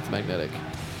in Death Magnetic.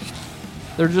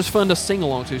 They're just fun to sing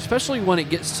along to, especially when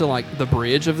it gets to like the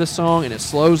bridge of this song and it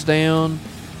slows down.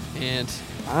 And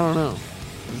I don't know.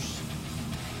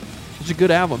 It's a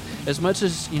good album. As much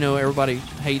as everybody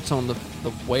hates on the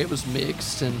way it was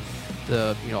mixed and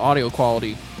the audio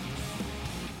quality.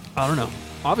 I don't know.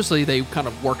 Obviously, they kind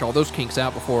of worked all those kinks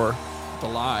out before the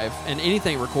live, and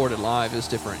anything recorded live is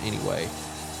different anyway.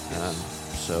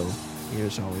 So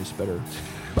it's always better.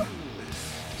 So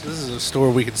this is a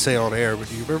story we can say on air, but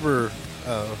do you remember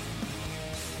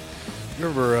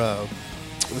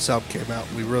when this album came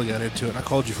out, we really got into it, and I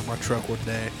called you from my truck one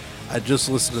day. I just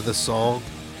listened to this song,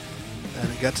 and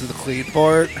it got to the clean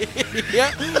part.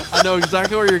 Yeah, I know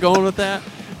exactly where you're going with that.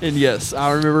 And yes,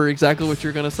 I remember exactly what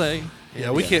you're going to say.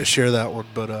 Yeah, we can't share that one,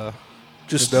 but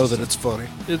just know that it's funny.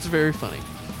 It's very funny.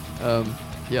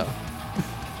 Yeah.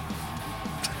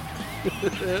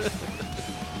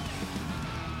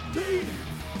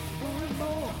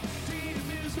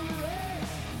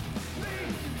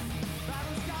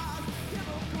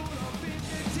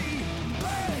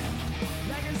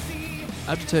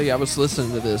 I have to tell you, I was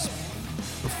listening to this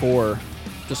before,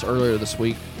 just earlier this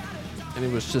week, and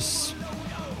it was just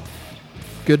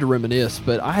good to reminisce,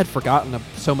 but I had forgotten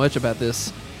so much about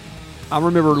this. I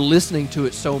remember listening to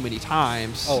it so many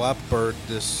times. Oh, I burned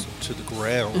this to the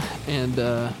ground.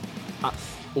 And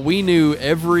we knew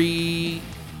every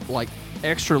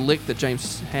extra lick that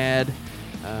James had,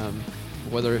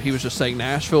 whether he was just saying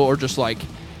Nashville or just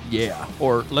yeah,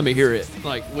 or let me hear it.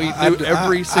 We knew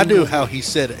every single. I knew how he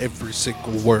said every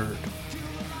single word.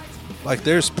 Like,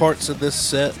 there's parts in this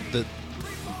set that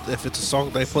if it's a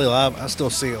song they play live, I still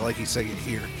sing it like he's singing it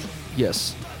here.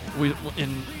 Yes,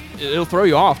 and it'll throw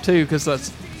you off too, because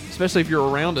that's, especially if you're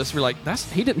around us, we're like,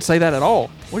 he didn't say that at all.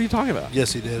 What are you talking about?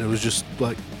 Yes, he did. It was just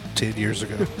 10 years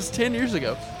ago. It was 10 years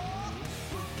ago.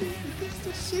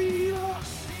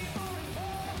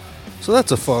 So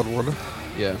that's a fun one.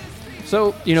 Yeah.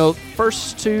 So,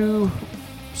 first two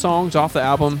songs off the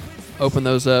album, open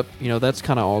those up. That's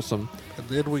kind of awesome. And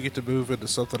then we get to move into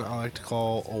something I like to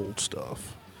call old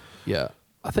stuff. Yeah.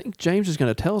 I think James is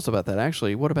going to tell us about that,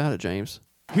 actually. What about it, James?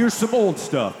 Here's some old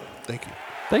stuff. Thank you.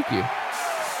 Thank you.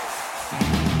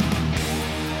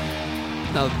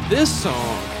 Now, this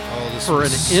song, This for an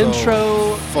was so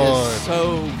intro, fun. is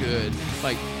so good.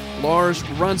 Like, Lars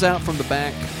runs out from the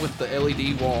back with the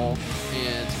LED wall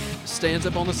and stands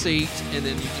up on the seat, and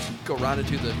then you just go right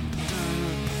into the...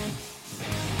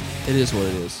 It is what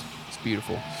it is. It's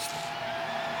beautiful.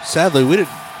 Sadly, we didn't.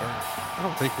 I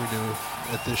don't think we knew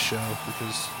at this show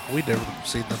because we'd never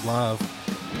seen them live.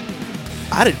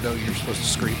 I didn't know you were supposed to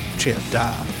scream, chant,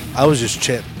 die. I was just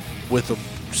chanting with them,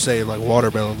 saying like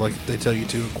watermelon, like they tell you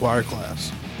to in choir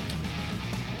class.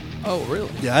 Oh, really?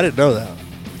 Yeah, I didn't know that.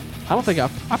 I don't think I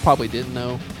probably didn't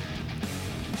know.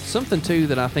 Something, too,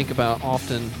 that I think about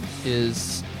often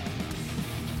is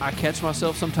I catch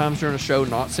myself sometimes during a show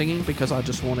not singing because I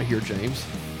just want to hear James.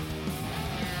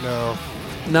 No.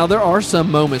 Now, there are some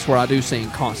moments where I do sing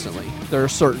constantly. There are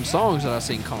certain songs that I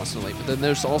sing constantly, but then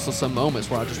there's also some moments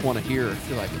where I just want to hear,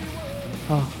 feel like,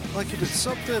 oh. Like if it's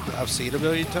something I've seen a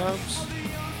million times,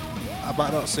 I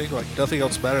might not sing like Nothing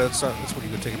Else Matters. That's when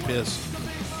you go take a piss.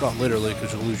 Not literally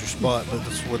because you'll lose your spot, but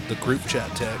that's what the group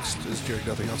chat text is during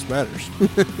Nothing Else Matters.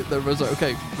 Everybody's like,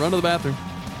 okay, run to the bathroom.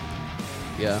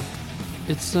 Yeah.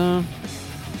 It's,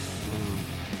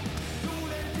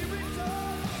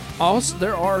 Also,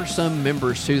 there are some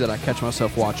members, too, that I catch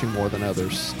myself watching more than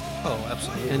others. Oh,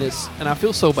 absolutely. And I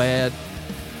feel so bad,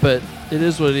 but it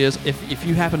is what it is. If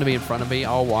you happen to be in front of me,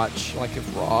 I'll watch, like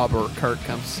if Rob or Kurt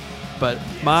comes. But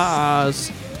my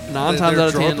eyes, 9 times out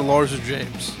of 10, to Lars and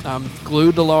James. I'm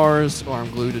glued to Lars or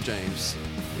I'm glued to James.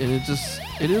 And it is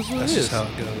what That's it is. just how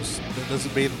it goes. That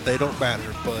doesn't mean that they don't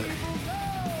matter, but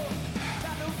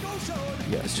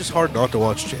Yeah. it's just hard not to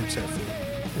watch James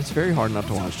Hetfield. It's very hard not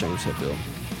to watch James Hetfield.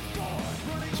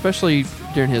 Especially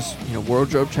during his,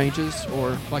 wardrobe changes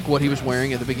or like what he was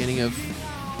wearing at the beginning of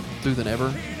Through the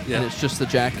Never. Yeah. And it's just the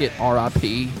jacket,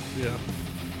 R.I.P. Yeah.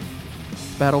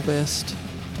 battle vest.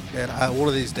 And one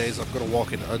of these days, I'm going to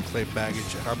walk into unclaimed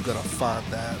baggage, and I'm going to find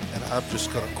that, and I'm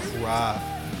just going to cry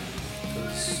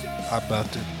because I'm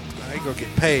about to. I ain't going to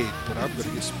get paid, but I'm going to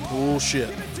get some bullshit.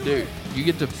 Dude, you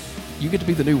get to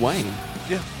be the new Wayne.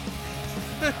 Yeah.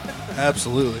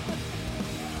 Absolutely.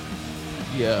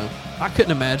 Yeah. I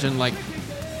couldn't imagine, like,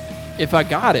 if I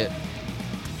got it,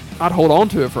 I'd hold on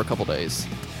to it for a couple days.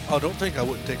 Oh, don't think I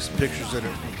wouldn't take some pictures in it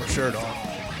with my shirt off.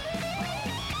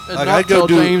 And Like, not I'd go tell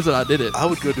do- James that I did it. I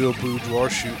would go do a boudoir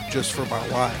shoot just for my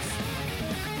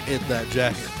wife in that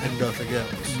jacket and nothing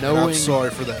else. And I'm Knowing- sorry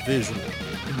for that visual.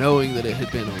 Knowing that it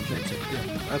had been on James.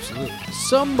 Yeah, absolutely.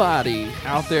 Somebody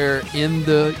out there in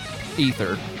the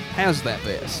ether has that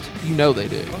vest. You know they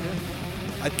do.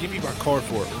 I'd give you my card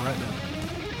for it right now.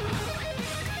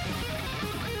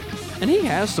 And he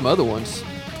has some other ones.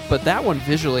 But that one,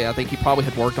 visually, I think he probably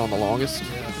had worked on the longest,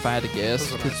 Yeah. if I had to guess.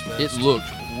 Those are nice 'cause vests. it looked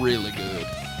really good.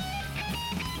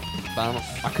 But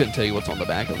I couldn't tell you what's on the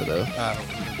back of it, though. I don't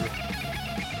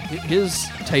remember. His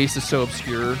taste is so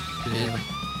obscure. And,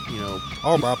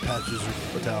 All my patches are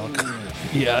metallic.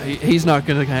 yeah, he's not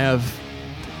going to have...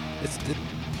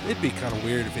 It'd be kind of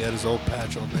weird if he had his old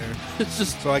patch on there. It's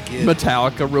just So I get it.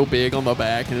 Metallica real big on the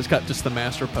back, and it's got just the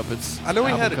Master Puppets I know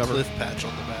he album had a cover. Cliff patch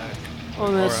on the back.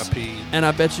 Oh, that's- R.I.P. And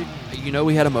I bet you know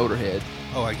we had a Motorhead.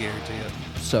 Oh, I guarantee it.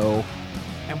 So,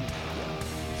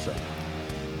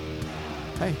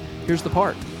 hey, here's the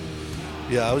part.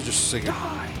 Yeah, I was just singing,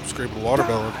 screaming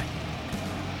watermelon.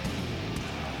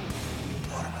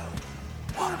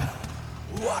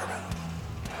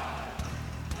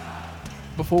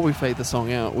 Before we fade the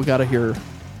song out, we got to hear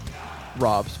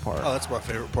Rob's part. Oh, that's my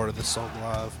favorite part of this song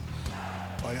live.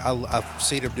 Like I've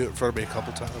seen him do it in front of me a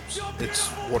couple times. It's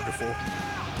wonderful.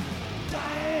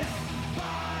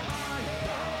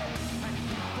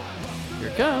 Here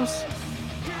it goes.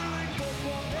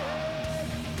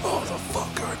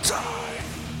 Motherfucker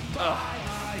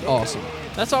time. Awesome.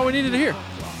 That's all we needed to hear.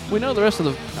 We know the rest of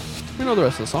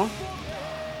the song.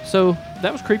 So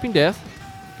that was Creeping Death.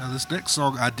 Now this next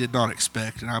song I did not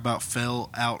expect, and I about fell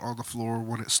out on the floor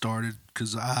when it started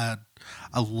because I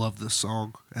love this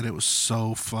song and it was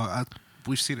so fun.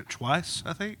 We've seen it twice,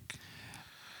 I think.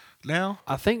 Now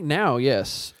I think now,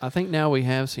 yes. I think now we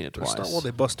have seen it it's twice. not one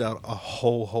they bust out a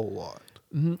whole lot.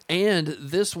 Mhm. And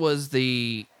this was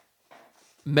the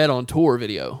Met on Tour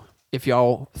video. If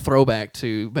y'all throw back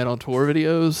to Met on Tour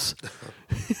videos,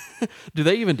 do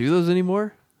they even do those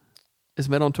anymore? Is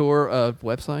Met on Tour a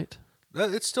website?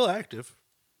 It's still active.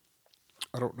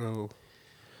 I don't know.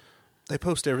 They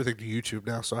post everything to YouTube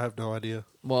now, so I have no idea.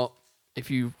 Well,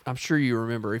 I'm sure you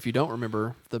remember. If you don't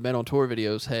remember, the Men on Tour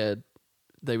videos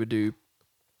they would do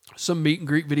some meet and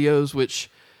greet videos, which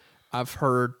I've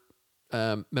heard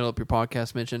Metal Up Your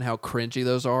Podcast mention how cringy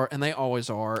those are, and they always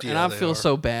are. Yeah, and I they feel are.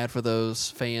 so bad for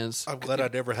those fans. I'm glad I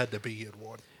never had to be in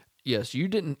one. Yes, you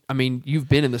didn't. I mean, you've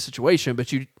been in the situation,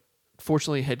 but you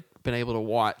fortunately had been able to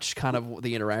watch kind of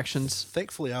the interactions.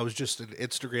 Thankfully, I was just an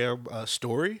Instagram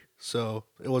story, so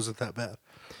it wasn't that bad.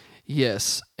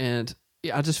 Yes, and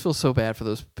yeah, I just feel so bad for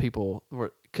those people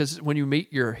because when you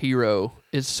meet your hero,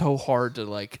 it's so hard to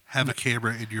like Have a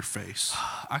camera in your face.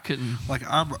 I couldn't. Like,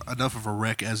 I'm enough of a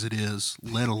wreck as it is,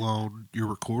 let alone you're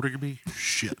recording me?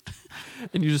 Shit.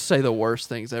 And you just say the worst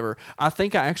things ever. I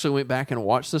think I actually went back and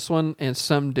watched this one, and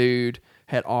some dude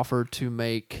had offered to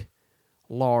make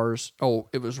Lars. Oh,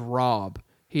 it was Rob.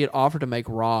 He had offered to make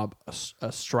Rob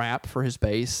a strap for his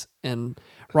bass, and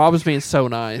Rob was being so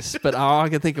nice, but all I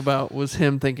could think about was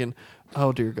him thinking,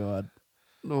 "Oh dear God,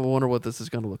 I wonder what this is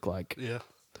going to look like." Yeah.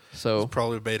 So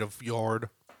Probably made of yarn.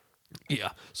 yeah.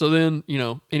 So then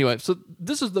anyway. So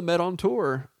this is the Met on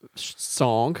Tour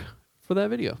song for that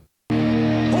video.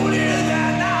 Holier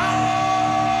than thou.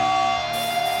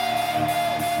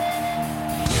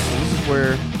 This is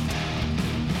where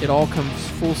it all comes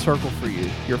full circle for you.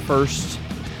 Your first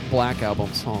Black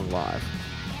Album song live.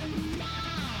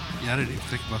 Yeah, I didn't even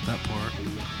think about that part.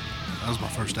 That was my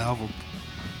first album.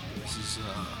 This is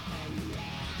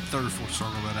third or fourth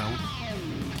song on that album.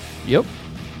 Yep.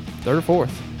 Third or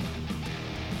fourth.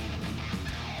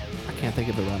 I can't think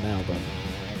of it right now, but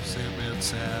Sandman,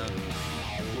 Sad.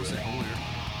 What was it, Holier?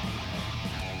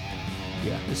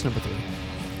 yeah, it's number 3.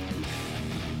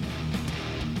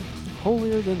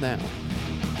 Holier Than Thou.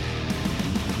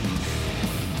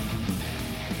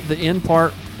 The end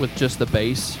part with just the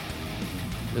bass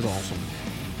is awesome.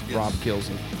 Yes. Rob kills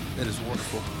it. It is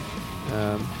wonderful.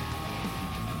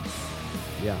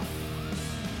 Yeah.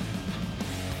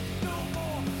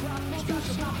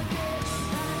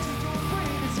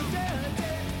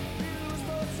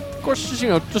 Of course,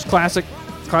 just classic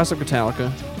Metallica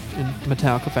in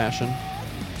Metallica fashion.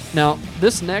 Now,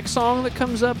 this next song that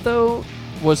comes up though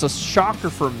was a shocker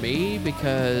for me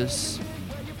because,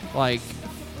 like,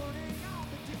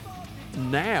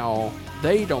 now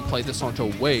they don't play this song until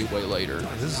way, way later.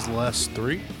 This is the last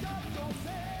 3?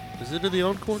 Is it in the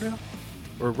encore now?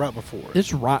 Or right before?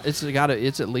 It's right. It's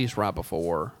at least right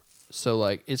before. So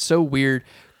like, it's so weird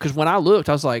because when I looked,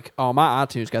 I was like, "Oh, my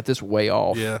iTunes got this way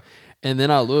off." Yeah. And then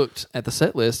I looked at the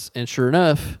set list, and sure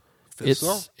enough, Fifth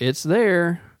song. it's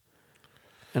there.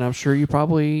 And I'm sure you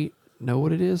probably know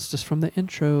what it is just from the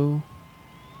intro.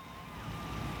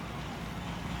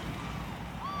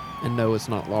 And no, it's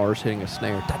not Lars hitting a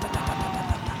snare. Da, da, da, da, da,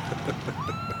 da, da.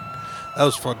 That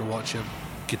was fun to watch him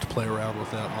get to play around with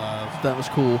that live. That was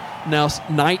cool. Now,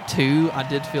 night 2, I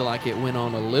did feel like it went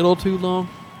on a little too long.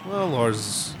 Well,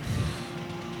 Lars,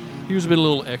 He was a bit a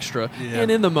little extra. Yeah. And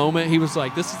in the moment, he was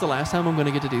like, "This is the last time I'm going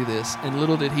to get to do this." And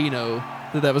little did he know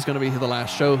that was going to be the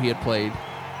last show he had played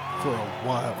for a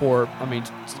while.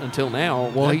 until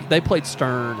now. Well, Yeah. they played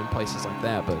Stern and places like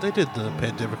that, but They did the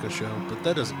Pandemica show, but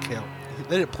that doesn't count.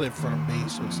 They didn't play in front of me,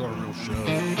 so it's not a real show.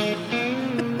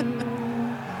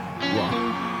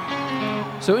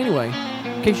 yeah. So anyway,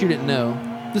 in case you didn't know,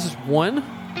 this is one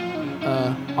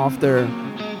off their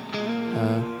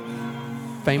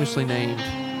famously named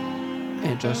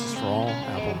And Justice for All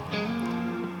album.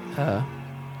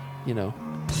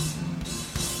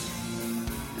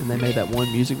 And they made that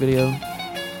one music video.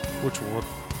 Which one?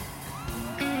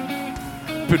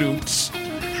 Ba-doom-ts.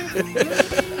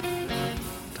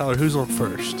 Tyler, who's on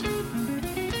first?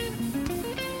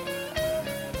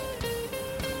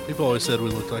 People always said we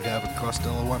looked like Abbott and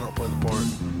Costello. Why not play the part?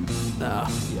 Nah,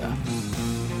 yeah.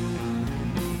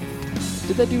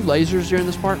 Did they do lasers during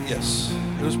this part? Yes,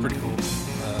 it was pretty cool.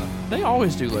 They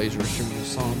always do lasers during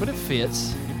this song, but it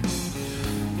fits.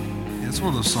 Yeah, it's one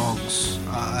of those songs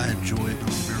I enjoy, don't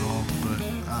get me wrong, but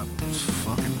I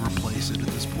fucking replace it at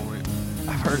this point.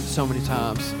 I've heard it so many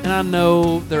times. And I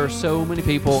know there are so many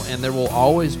people, and there will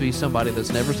always be somebody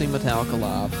that's never seen Metallica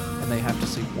live, and they have to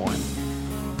see one.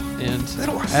 And, They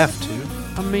don't have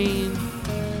to. I mean,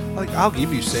 Like, I'll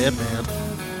give you Sandman,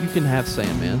 you can have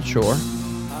Sandman, sure.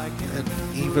 and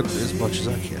even as much as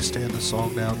I can't stand the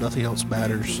song now, nothing else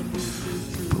matters.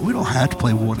 But we don't have to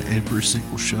play one every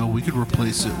single show. We could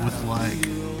replace it with, like,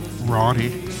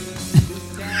 Ronnie.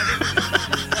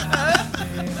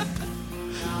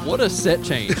 What a set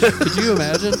change. Could you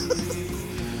imagine?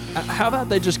 How about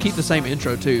they just keep the same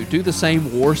intro, too? Do the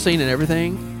same war scene and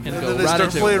everything, and And go then they right start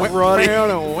into playing Wet Ronnie. Man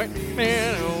Away,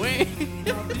 Man Away.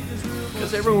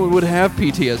 Because everyone would have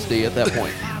PTSD at that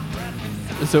point.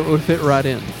 And so it would fit right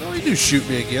in. Oh, you do Shoot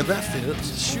Me Again. That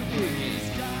fits. Shoot me again.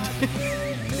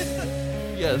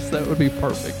 Yes, that would be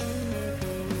perfect.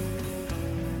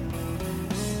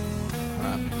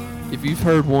 Alright. If you've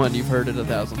heard one, you've heard it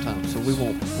 1,000 times. So we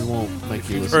won't make If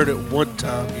you you've listen. heard it one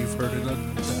time, you've heard it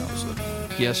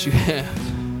 1,000. Yes, you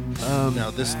have.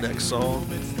 Now, this next song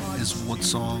is one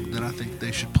song that I think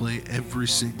they should play every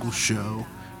single show.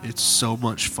 It's so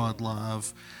much fun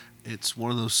live. It's one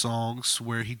of those songs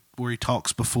where he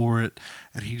talks before it,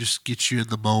 and he just gets you in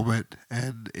the moment,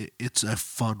 and it's a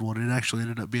fun one. It actually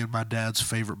ended up being my dad's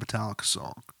favorite Metallica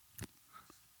song.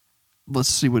 Let's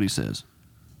see what he says.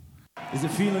 Is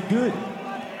it feeling good?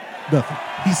 Nothing.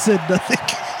 He said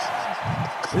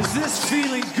nothing. Is this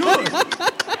feeling good?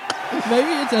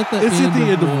 Maybe it's at the It's end at the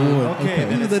end of one. Okay,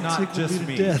 then That it's not tickled just me to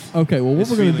me. death. Okay, well, what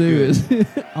It's we're going to do feeling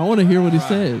is I want to hear what he Right.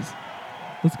 says.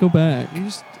 Let's go back. You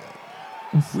just-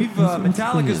 We've Let's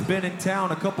Metallica's see. been in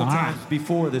town a couple Ah. times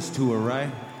before this tour, right?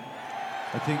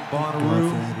 I think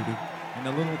Bonnaroo and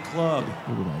a little club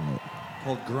What would I look?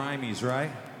 called Grimey's,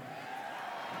 right?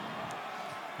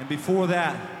 And before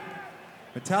that,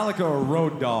 Metallica are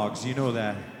road dogs, you know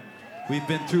that. We've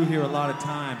been through here a lot of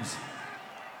times,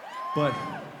 but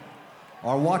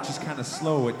our watch is kind of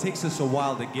slow. It takes us a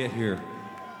while to get here.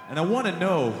 And I want to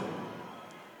know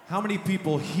how many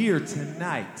people here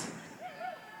tonight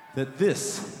that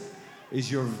this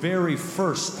is your very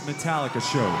first Metallica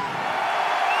show.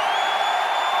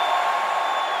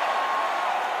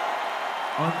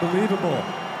 Unbelievable.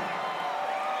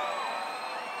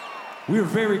 We are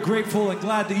very grateful and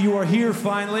glad that you are here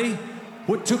finally.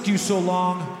 What took you so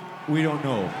long, we don't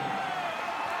know.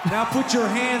 Now put your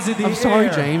hands in the air. I'm sorry,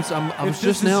 James. I If was this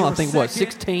just is now, I your think, what,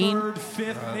 second, 16? Third,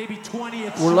 fifth, maybe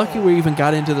 20th We're lucky show. we even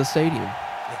got into the stadium.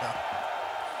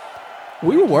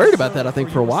 We were worried about that, I think,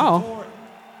 for a while.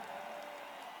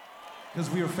 Because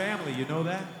we are family, you know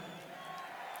that?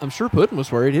 I'm sure Putin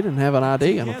was worried. He didn't have an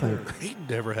ID, I don't Together. think. He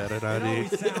never had an It ID.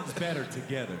 always sounds better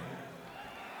together.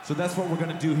 So that's what we're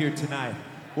going to do here tonight.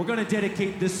 We're going to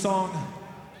dedicate this song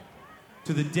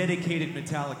to the dedicated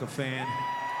Metallica fan.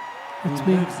 That's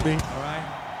who me. lives there, all right?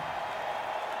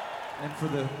 And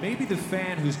for maybe the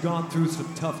fan who's gone through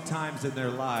some tough times in their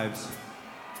lives,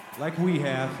 like we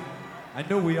have. I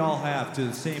know we all have to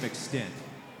the same extent.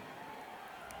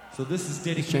 So this is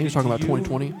dedicated James talking to about you,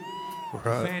 2020. a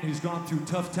Right. fan who's gone through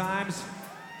tough times,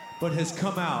 but has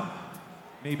come out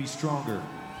maybe stronger.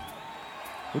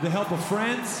 With the help of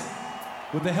friends,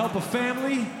 with the help of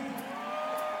family,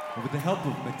 and with the help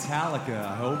of Metallica,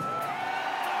 I hope.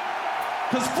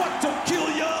 Cause what don't kill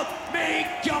you,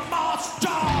 make you more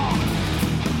strong.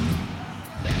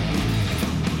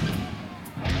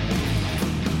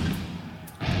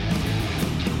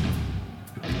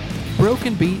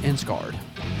 Broken Beat and Scarred.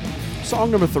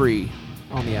 Song number 3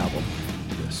 on the album.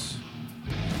 Yes.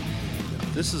 Yeah,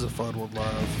 this is a fun one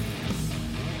live.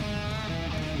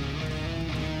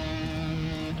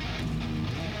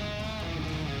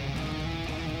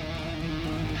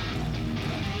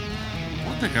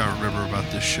 One thing I remember about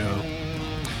this show,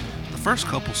 the first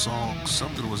couple songs,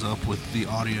 something was up with the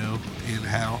audio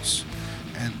in-house,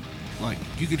 and like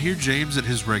you could hear James at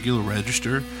his regular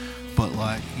register, but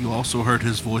like you also heard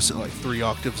his voice at like 3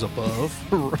 octaves above.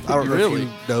 I don't know Really? if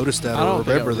you noticed that I or don't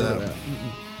think I remember that.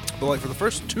 But like for the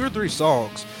first 2 or 3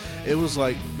 songs, it was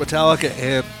like Metallica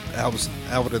and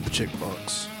Alvin and the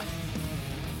Chipmunks.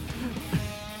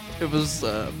 It was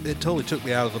It totally took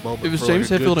me out of the moment. It was for James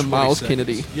like a good Hetfield and 20 Miles seconds.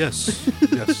 Kennedy. Yes,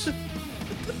 yes.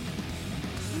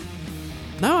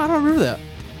 No, I don't remember that.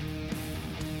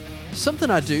 Something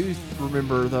I do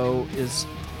remember, though, is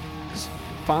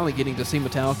finally getting to see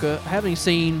Metallica. Having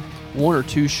seen 1 or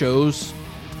 2 shows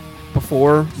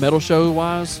before, metal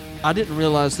show-wise, I didn't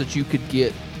realize that you could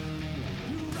get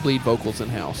lead vocals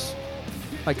in-house.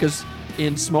 Like, because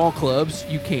in small clubs,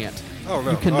 you can't. Oh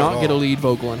no, You not cannot at get a all. lead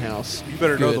vocal in-house. You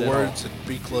better know good the at all. words and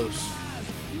be close.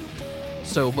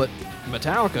 So, but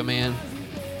Metallica, man,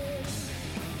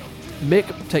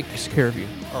 Mick takes care of you.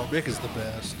 Oh, Mick is the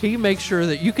best. He makes sure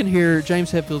that you can hear James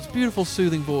Hetfield's beautiful,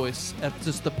 soothing voice at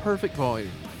just the perfect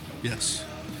volume. Yes,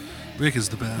 Mick is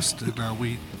the best, and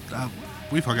we've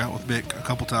hung out with Mick a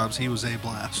couple times. He was a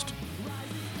blast.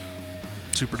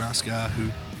 Super nice guy who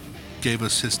gave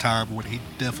us his time when he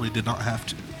definitely did not have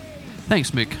to. Thanks,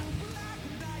 Mick.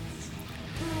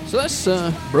 So that's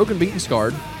Broken, Beat, and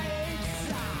Scarred.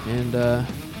 And,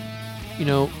 you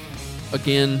know,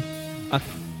 again,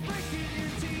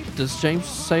 does James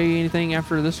say anything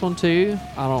after this one, too?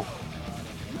 I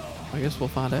guess we'll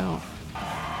find out.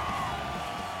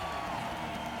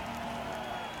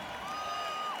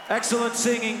 Excellent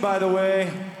singing, by the way.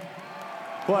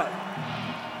 What?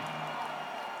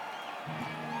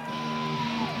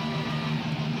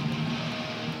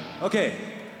 Okay.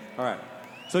 All right.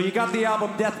 So you got the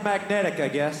album Death Magnetic, I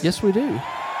guess. Yes, we do.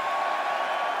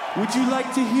 Would you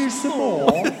like to hear some more?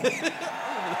 All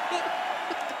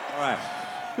right.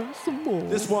 Some more.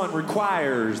 This one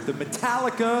requires the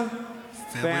Metallica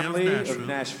family of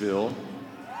Nashville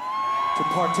to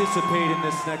participate in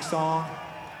this next song.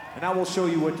 And I will show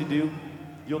you what to do.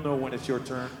 You'll know when it's your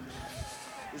turn.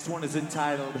 This one is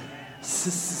entitled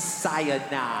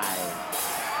Cyanide.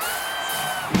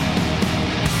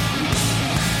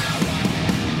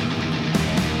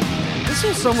 This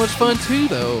was so much fun too,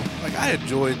 though. Like, I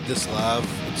enjoyed this live.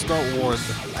 It's not one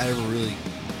I ever really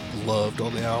loved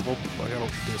on the album. Like, I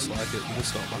don't dislike it, but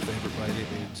it's not my favorite by any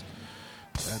means.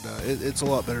 And it's a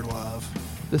lot better live.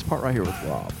 This part right here with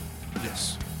Rob.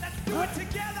 Yes.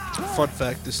 Fun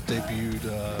fact, this debuted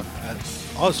at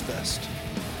Ozfest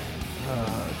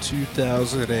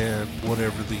 2000 and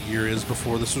whatever the year is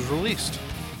before this was released.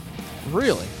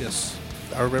 Really? Yes.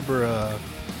 I remember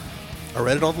I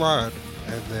read it online,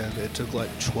 and then it took like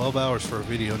 12 hours for a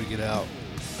video to get out,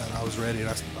 and I was ready, and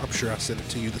I'm sure I sent it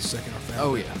to you the second I found it.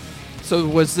 Oh, yeah. So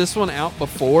was this one out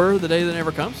before The Day That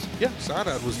Never Comes? Yeah,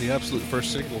 Cyanide was the absolute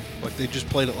first single. Like, they just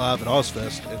played it live at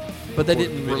Ozfest. But they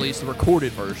didn't release the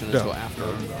recorded version until after. No.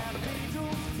 Okay.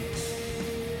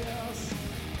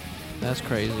 That's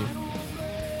crazy.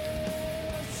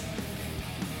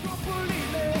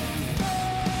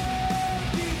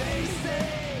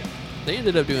 They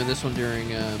ended up doing this one during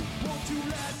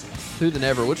Through the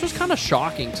Never, which was kind of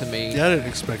shocking to me. Yeah, I didn't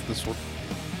expect this one.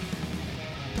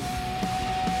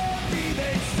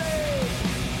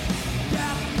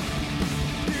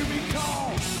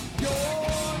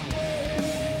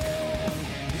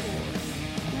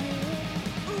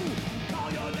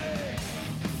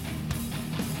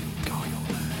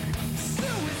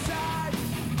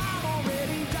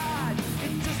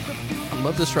 I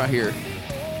love this right here.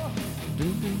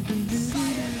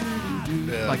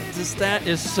 Yeah. Like this, that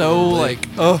is so like,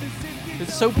 oh,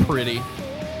 it's so pretty.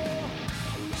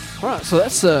 All right, so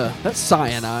that's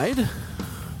Cyanide.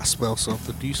 I smell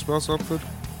something. Do you smell something?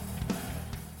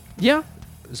 Yeah,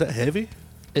 Is that heavy?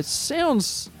 it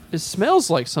smells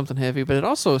like something heavy, but it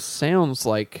also sounds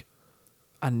like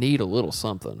I need a little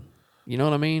something. You know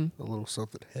what I mean? A little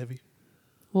something heavy?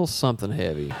 A little something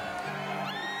heavy.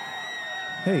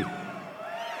 Hey,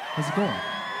 how's it going?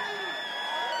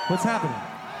 What's happening?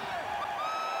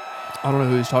 I don't know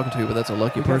who he's talking to, but that's a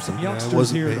lucky We got person. some it youngsters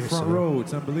wasn't here in me, the front so- row.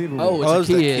 It's unbelievable. Oh, Oh, it's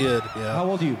a that kid. kid. Yeah. How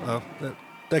old are you? Oh,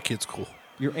 that kid's cool.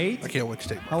 You're 8? I can't wait to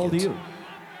take my How old are kids. you?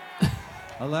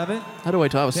 11? I had to wait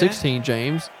till I was 10? 16,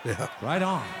 James. Yeah. Right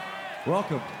on.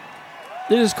 Welcome.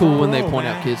 It is cool when they Oh, point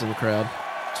man. out kids in the crowd.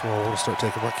 That's why I want to start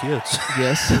taking my kids.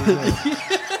 Yes.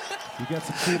 You got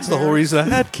some cool That's the whole reason I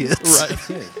had kids.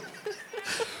 Right.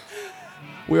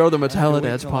 We are the I had to Metallica wait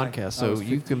Dads till I podcast, so was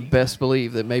you 15. can best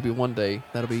believe that maybe one day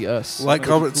that'll be us Like, Somebody comment,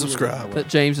 cooler than subscribe. that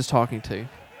James is talking to.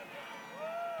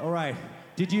 All right.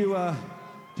 Did you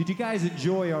guys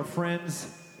enjoy our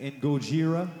friends in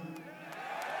Gojira?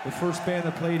 The first band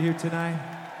that played here tonight?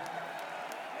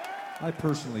 I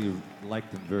personally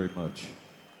like them very much.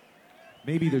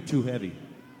 Maybe they're too heavy.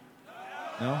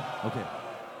 No? Okay.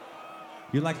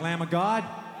 You like Lamb of God?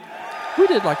 We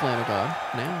did like Lamb of God.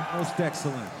 Now. Most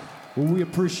excellent. Well, we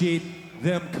appreciate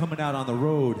them coming out on the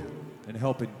road and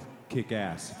helping kick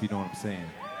ass, if you know what I'm saying.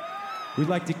 We'd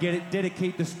like to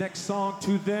dedicate this next song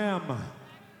to them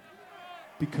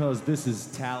because this is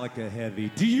Metallica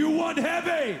heavy. Do you want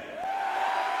heavy?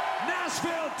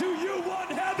 Nashville, do you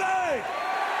want heavy?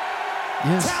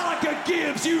 Yes. Metallica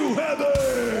gives you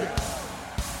heavy.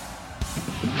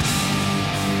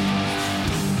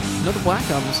 Another Black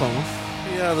Album song.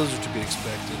 Yeah, those are to be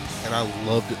expected. And I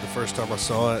loved it the first time I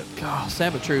saw it. God,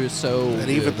 Sad But True is so And good.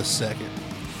 even the second.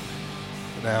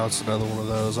 Now it's another one of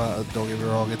those. Don't get me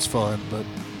wrong, it's fun, but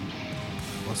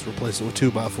let's replace it with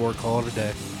 2x4 and call it a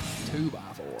day.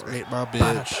 2x4. Ain't my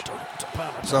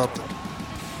bitch. Something.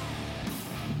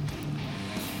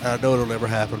 I know it'll never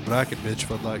happen, but I can bitch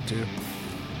if I'd like to.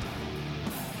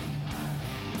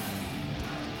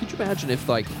 Could you imagine if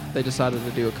like they decided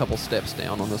to do a couple steps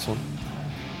down on this one?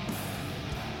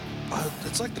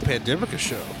 It's like the Pandemica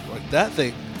show. Like, that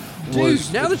thing Dude,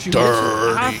 was now that you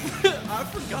dirty. mention it, I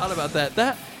forgot about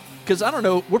that. Because I don't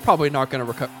know, we're probably not going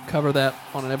to cover that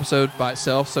on an episode by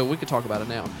itself, so we could talk about it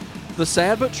now. The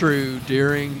Sad But True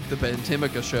during the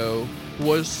Pandemica show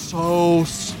was so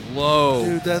slow.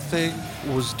 Dude, that thing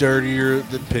was dirtier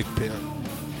than Pigpen.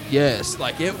 Yes,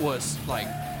 like it was like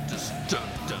just dun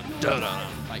dun dun dun.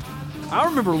 Like I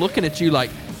remember looking at you like,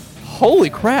 Holy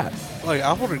crap! Like,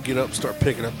 I wanted to get up and start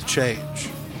picking up the change.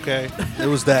 Okay? It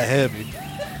was that heavy.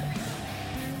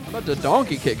 I'm about to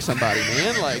donkey kick somebody,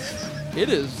 man. Like, it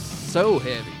is so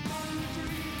heavy.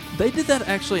 They did that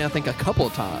actually, I think, a couple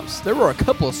of times. There were a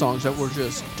couple of songs that were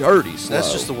just dirty slow.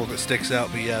 That's just the one that sticks out,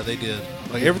 but yeah, they did.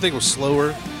 Like, everything was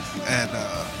slower and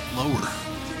lower.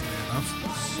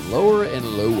 Slower and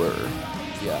lower.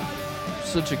 Yeah.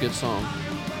 Such a good song.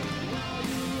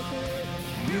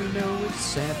 You know it's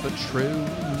sad but true.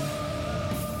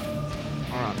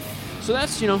 Alright. So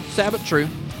that's, sad but true.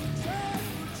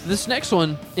 This next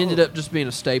one ended up just being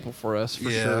a staple for us, for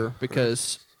sure,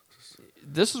 because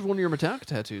this is one of your Metallica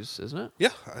tattoos, isn't it?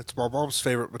 Yeah, it's my mom's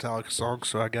favorite Metallica song,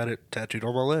 so I got it tattooed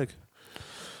on my leg.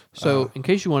 So, in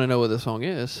case you want to know what this song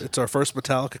is, It's our first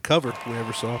Metallica cover we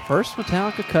ever saw. first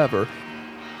Metallica cover.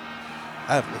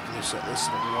 I haven't looked at this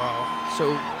in a while.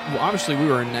 So, obviously, we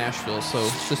were in Nashville, so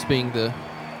this being the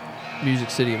music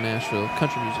city of Nashville,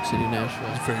 country music city of Nashville.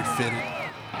 It's very fitting.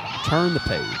 Turn the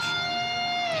page.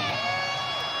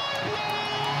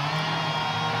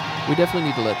 We definitely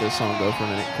need to let this song go for a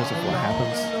minute because of what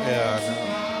happens. Yeah, I know.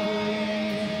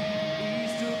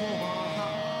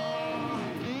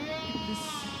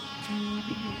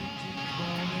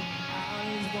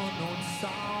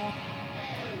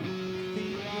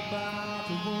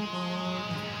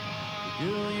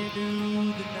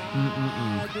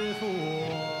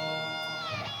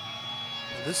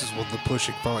 This is when the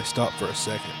pushing finally stopped for a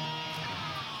second.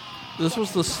 This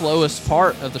was the slowest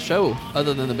part of the show,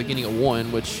 other than the beginning of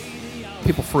one, which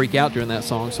people freak out during that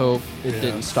song, so it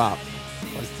didn't stop.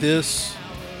 Like this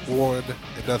one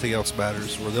and Nothing Else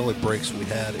Matters were the only breaks we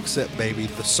had, except maybe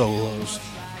the solos.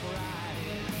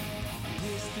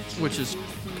 Which is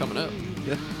coming up.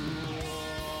 Yeah.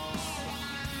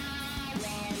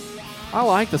 I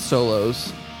like the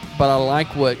solos, but I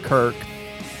like what Kirk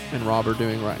and Rob are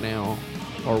doing right now,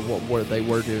 or what they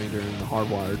were doing during the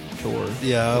Hardwired tour.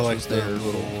 Yeah, I which like was their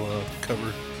little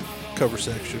cover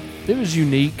section. It was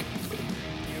unique.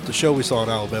 The show we saw in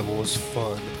Alabama was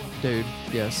fun. Dude,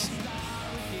 yes.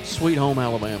 Sweet Home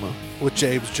Alabama. With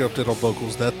James jumped in on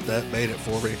vocals, that made it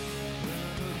for me.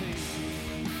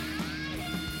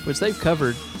 Which they've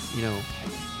covered,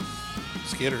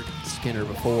 Skinner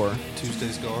before.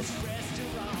 Tuesday's Gone.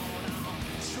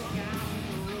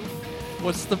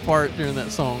 What's the part during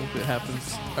that song that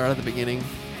happens, or at the beginning?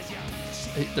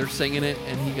 They're singing it,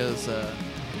 and he goes,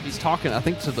 he's talking, I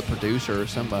think, to the producer or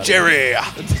somebody. Jerry!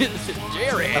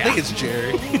 Jerry! I think it's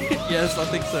Jerry. Yes, I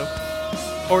think so.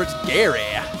 Or it's Gary.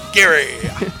 Gary!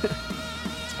 That's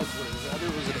what it is. I knew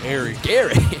it was an Airy.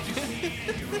 Gary.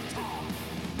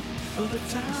 For the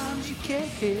times you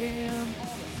can.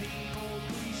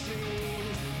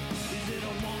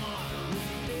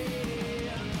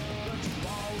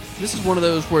 This is one of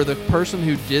those where the person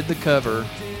who did the cover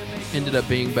ended up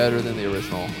being better than the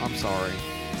original. I'm sorry.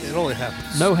 It only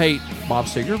happens. No hate, Bob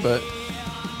Seger, but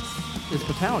it's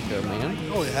Metallica, man.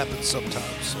 It only happens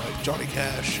sometimes, like Johnny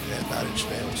Cash and 9 Inch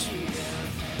Nails.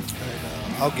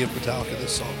 And I'll give Metallica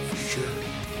this song for sure.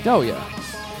 Oh, yeah.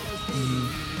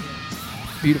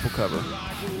 Beautiful cover.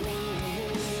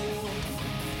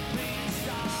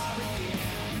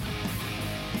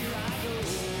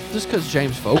 Just because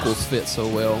James' vocals fit so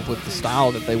well with the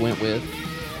style that they went with.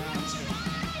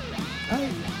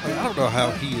 I don't know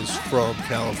how he is from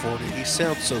California. He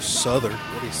sounds so southern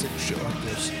when he sings shit like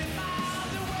this.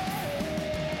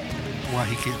 Why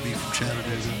he can't be from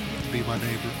Chattanooga and be my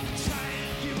neighbor.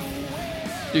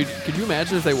 Dude, could you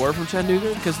imagine if they were from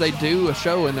Chattanooga? Because they do a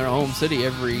show in their home city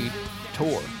every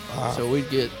tour. So we'd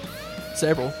get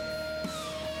several.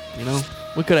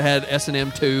 We could have had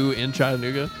S&M 2 in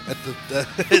Chattanooga. At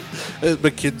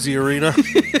McKenzie Arena.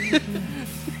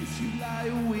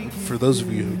 For those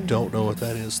of you who don't know what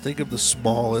that is, think of the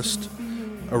smallest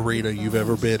arena you've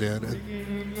ever been in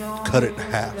and cut it in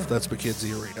half. That's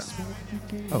McKenzie Arena.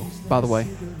 Oh, by the way,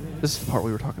 this is the part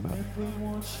we were talking about.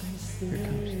 Here it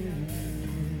comes.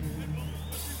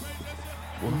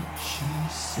 What she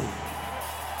said.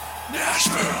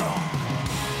 Nashville!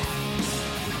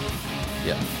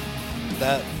 Yeah.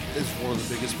 That is one of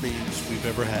the biggest memes we've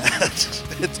ever had.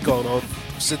 It's gone on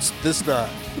since this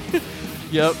night.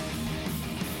 Yep.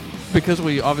 Because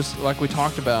we obviously, like we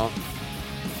talked about,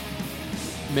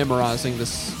 memorizing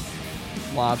this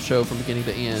live show from beginning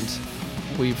to end,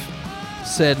 we've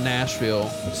said Nashville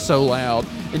so loud,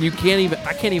 and I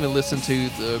can't even listen to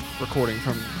the recording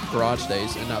from Garage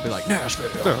Days and not be like,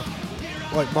 Nashville. No.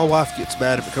 Like, my wife gets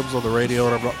mad if it comes on the radio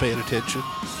and I'm not paying attention,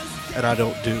 and I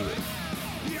don't do it.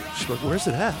 She's like, where's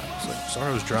it at? I was like, sorry,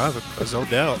 I was driving. I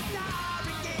zoned out.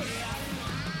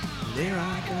 There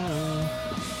I go.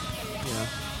 Yeah.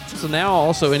 So now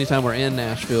also anytime we're in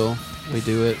Nashville, we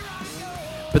do it.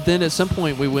 But then at some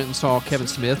point we went and saw Kevin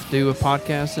Smith do a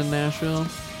podcast in Nashville.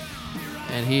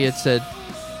 And he had said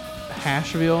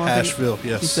Hashville. I think. Asheville,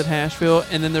 yes. He said Hashville.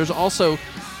 And then there's also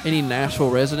any Nashville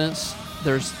residents.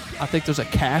 I think there's a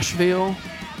Cashville.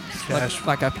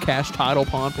 Like a cash title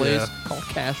pawn place called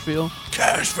Cashville.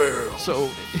 Cashville. So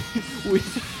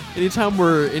anytime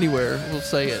we're anywhere, we'll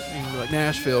say it. And we're like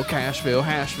Nashville, Cashville,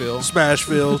 Hashville.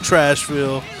 Smashville,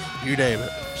 Trashville, you name it.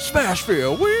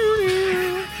 Smashville.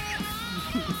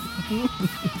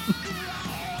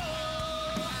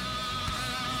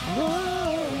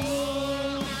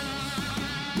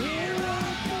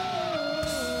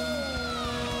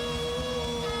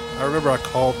 I remember I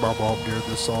called my mom during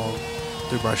this song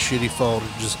through my shitty phone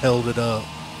and just held it up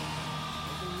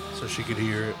so she could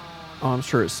hear it. Oh, I'm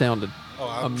sure it sounded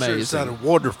I'm amazing. sure it sounded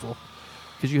wonderful.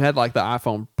 Because you had like the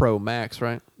iPhone Pro Max,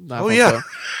 right? The Oh, iPhone yeah.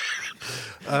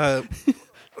 Pro.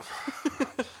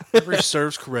 If memory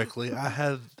serves correctly, I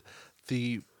had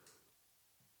the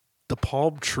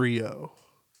Palm Trio,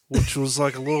 which was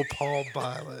like a little Palm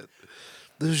Pilot.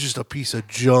 This was just a piece of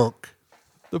junk.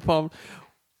 The Palm.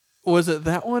 Was it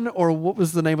that one, or what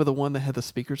was the name of the one that had the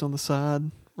speakers on the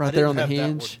side, right there on the didn't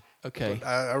have that hinge? Okay. But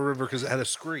I remember because it had a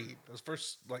screen. It was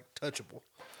first like touchable.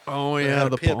 Oh It yeah, had a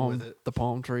the pin Palm, with it. the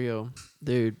Palm Trio,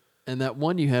 dude. And that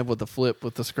one you had with the flip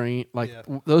with the screen, like Yeah.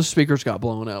 those speakers got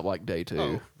blown up like day two,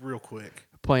 Oh, real quick.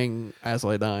 playing As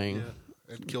I Dying.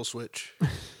 Yeah. And Kill Switch.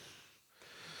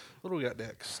 What do we got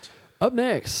next? Up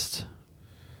next,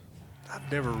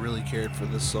 I've never really cared for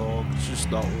this song. It's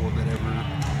just not one that ever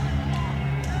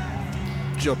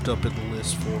jumped up in the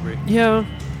list for me. yeah,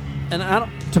 and I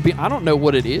don't know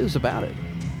what it is about it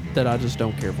that I just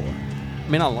don't care for. I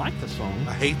mean, I like the song.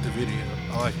 I hate the video.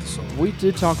 I like the song. We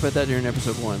did talk about that during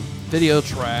episode 1. Video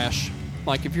trash.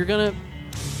 Like, if you're gonna...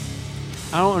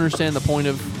 I don't understand the point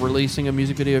of releasing a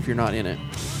music video if you're not in it.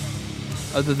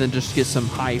 Other than just get some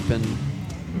hype and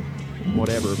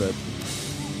whatever, but...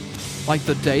 Like,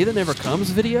 the Day That Never Comes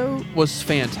video was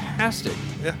fantastic.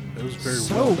 Yeah, it was very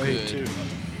So well made good. too.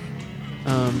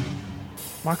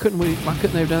 Why couldn't they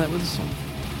have done that with this song?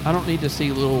 I don't need to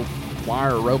see little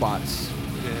wire robots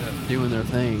Yeah, doing their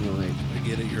thing. Like, I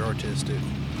get it. You're artistic.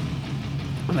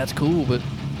 and that's cool, but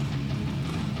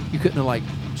you couldn't have like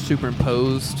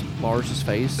superimposed Lars's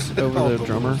face over Oh, the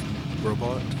drummer.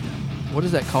 Robot. What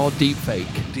is that called? Deep fake.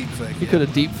 Deep fake. You could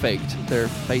have deep faked their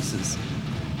faces.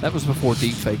 That was before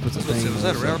deep fake was a thing. Was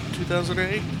that though, around so-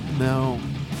 2008? No.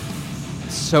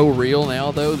 It's so real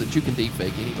now though that you can deep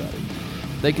fake anybody.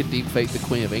 They could deep fake the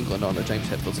Queen of England on the James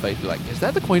Hetfield's face. Be like, is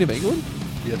that the Queen of England?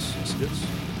 Yes, yes, it is.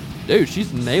 Dude,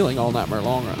 she's nailing All Nightmare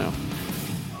Long right now.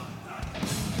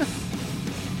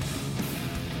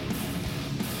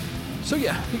 So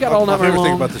yeah, you got All My Nightmare favorite Long.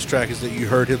 thing about this track is that you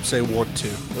heard him say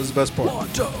 1-2. That was the best part. 1,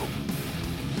 2.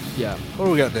 Yeah. What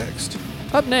do we got next?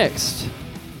 Up next,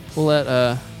 we'll let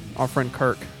our friend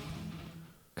Kirk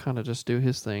kind of just do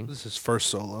his thing. This is his first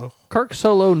solo. Kirk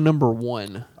solo number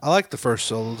 1. I like the first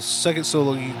solo. The second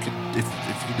solo, you can, if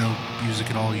you know music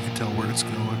at all, you can tell where it's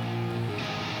going.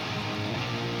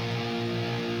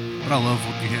 But I love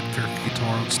when you hit Kirk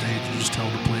guitar on stage and just tell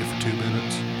him to play it for 2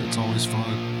 minutes. It's always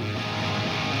fun.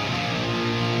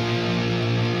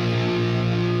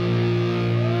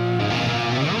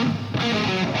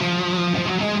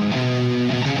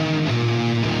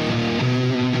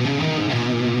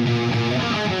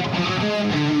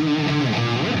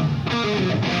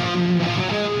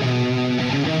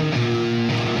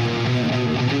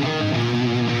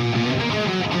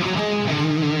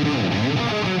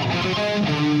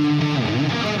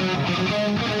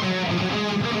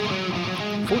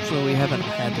 Fortunately, we haven't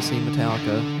had to see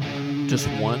Metallica just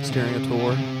once during a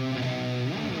tour.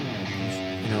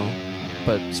 You know,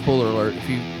 but spoiler alert, if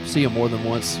you see them more than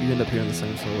once, you end up hearing the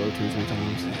same solo 2 or 3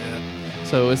 times. Yeah.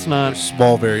 So it's not, There's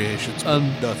small variations, but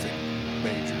Um, nothing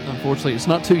major. unfortunately, it's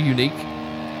not too unique.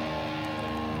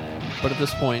 But at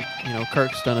this point, you know,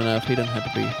 Kirk's done enough. He doesn't have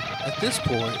to be. At this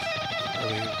point, I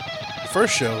mean, the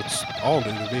first show, it's all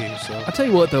new to me, so. I tell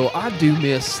you what, though, I do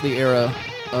miss the era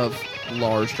of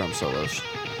Lars drum solos.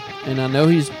 And I know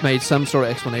he's made some sort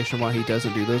of explanation why he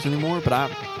doesn't do those anymore, but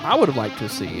I would have liked to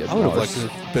see I would have Lars. liked to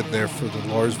have been there for the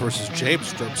Lars versus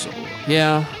James drum solo.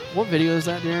 Yeah. What video is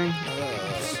that during?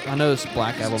 I know it's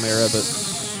Black Album era, but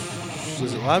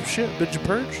Was it live shit? Did you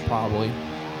purge? probably.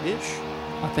 Ish?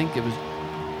 I think it was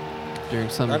during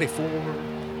some... 94,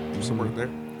 somewhere in there.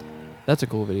 That's a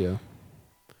cool video.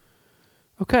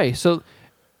 Okay, so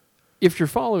if you're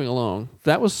following along,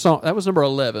 that was number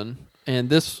 11, and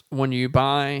this, when you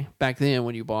buy, back then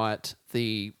when you bought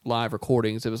the live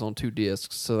recordings. It was on 2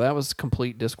 discs, so that was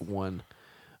complete disc 1.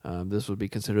 This would be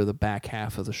considered the back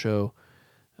half of the show,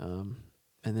 and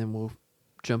then we'll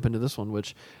jump into this one,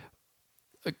 which,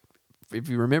 if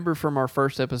you remember from our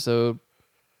first episode,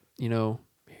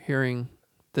 hearing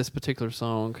this particular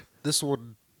song. This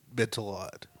one meant a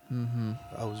lot. Mm-hmm.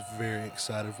 I was very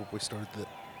excited when we started that.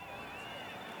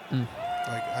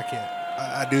 Like,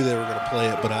 I knew they were going to play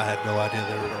it, but I had no idea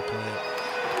they were going to play it,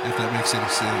 if that makes any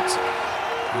sense.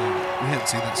 We hadn't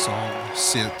seen that song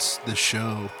since the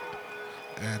show,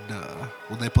 and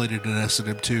when they played it at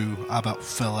S&M 2, I about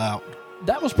fell out.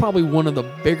 That was probably one of the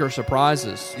bigger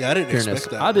surprises. Yeah, I didn't expect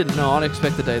that. I didn't know. I'd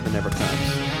expect The Day That Never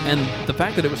Comes. And the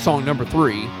fact that it was song number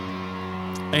 3,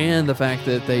 and the fact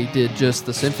that they did just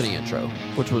the symphony intro,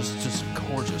 which was just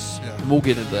gorgeous. Yeah. And we'll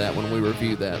get into that when we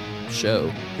review that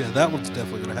show. Yeah, that one's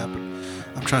definitely going to happen.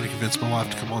 I'm trying to convince my wife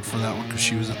to come on for that one because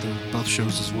she was at both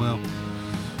shows as well.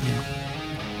 Yeah.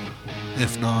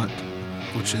 If not,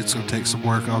 which it's going to take some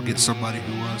work, I'll get somebody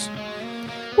who was.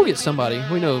 We'll get somebody.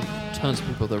 We know tons of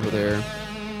people over there.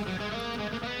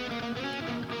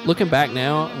 Looking back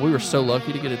now, we were so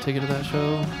lucky to get a ticket to that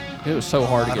show. It was so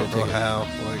hard to get a ticket. I don't know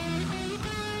how. Like,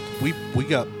 we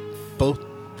got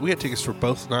tickets for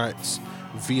both nights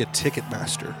via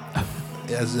Ticketmaster.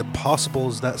 As impossible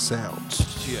as that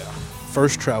sounds. Yeah.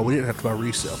 First try, we didn't have to buy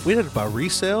resale. If we had to buy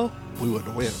resale, we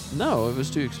wouldn't win. No, it was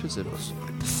too expensive. It was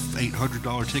like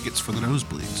 $800 tickets for the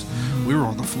nosebleeds. We were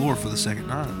on the floor for the second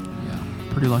night. Yeah,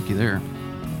 pretty lucky there.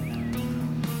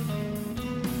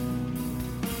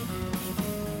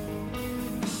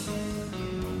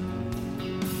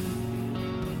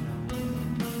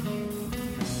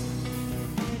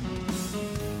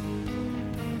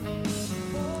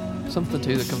 Something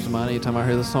too that comes to mind anytime I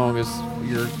hear this song is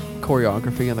your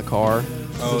choreography in the car.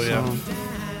 Oh, This yeah. song.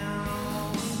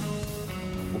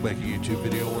 We'll make a YouTube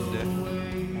video one day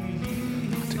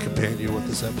to companion with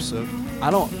this episode. I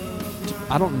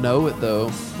don't know it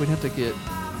though. We'd have to get.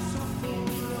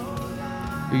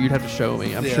 Or you'd have to show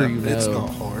me. I'm sure you know. It's not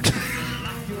hard.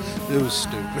 It was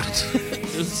stupid.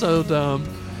 It's so dumb.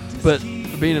 But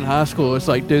being in high school, it's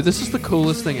like, dude, this is the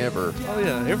coolest thing ever. Oh,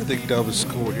 yeah. Everything dumb is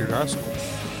cool when you're in high school.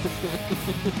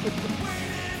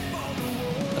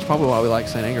 That's probably why we like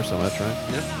St. Anger so much, right?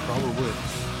 Yeah, probably.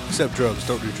 Except drugs.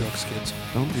 Don't do drugs, kids.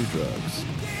 Don't do drugs.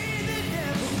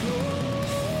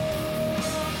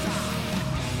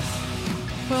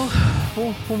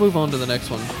 Well, we'll move on to the next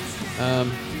one.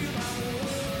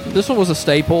 This one was a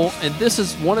staple, and this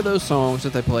is one of those songs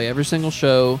that they play every single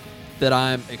show that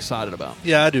I'm excited about.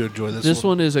 Yeah, I do enjoy this one. This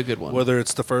one is a good one. Whether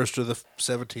it's the first or the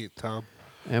 17th time.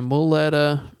 And we'll let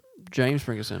James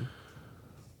bring us in.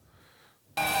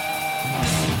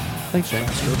 Thanks, James.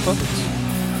 Master of Puppets.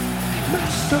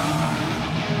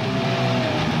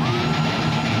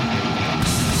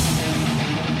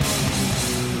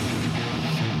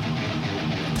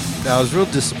 Now, I was real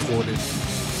disappointed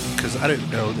because I didn't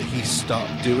know that he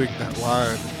stopped doing that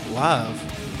line live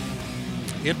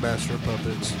in Master of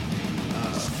Puppets.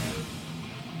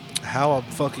 How I'm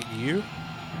Fucking You.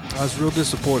 I was real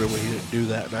disappointed when he didn't do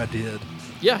that, and I did.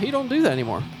 Yeah, he don't do that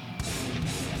anymore.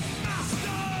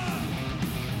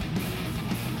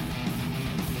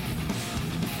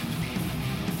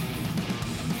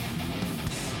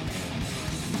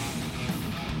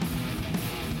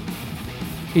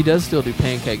 He does still do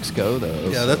Pancakes Go, though.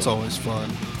 Yeah, that's always fun.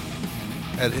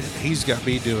 And he's got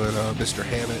me doing Mr.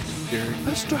 Hammett during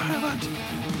Mr. Hammett.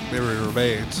 Memory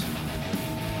Remains.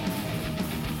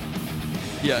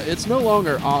 Yeah, it's no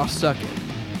longer Aw Suck It.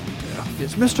 Yeah.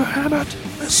 It's Mr. Hammett.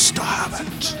 Mr.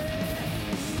 Hammett.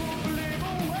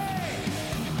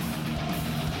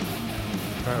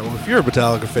 All right, well, if you're a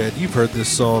Metallica fan, you've heard this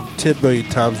song 10 million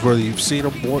times, whether you've seen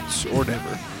them once or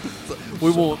never.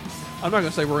 We won't. I'm not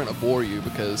gonna say we're gonna bore you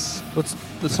because Let's,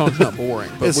 the song's not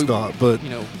boring. But it's not, but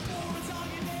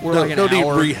we're no, like an no need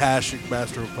hour. rehashing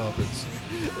Master of Puppets.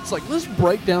 It's like, let's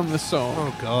break down this song.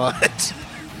 Oh, God.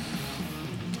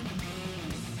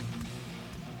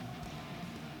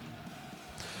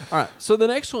 All right, so the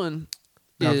next one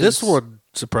Now, is... this one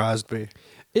surprised me.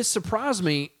 It surprised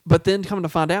me, but then coming to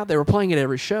find out they were playing it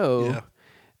every show. Yeah.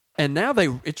 And now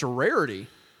it's a rarity.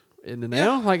 And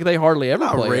now, like, they hardly ever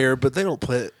Not play rare, it. but they don't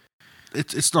play it.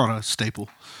 It's not a staple.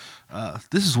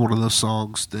 This is one of those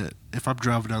songs that if I'm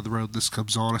driving down the road and this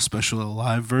comes on, especially a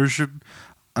live version,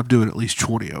 I'm doing at least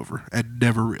 20 over and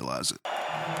never realize it.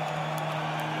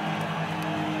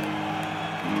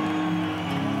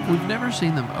 We've never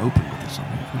seen them open with this song.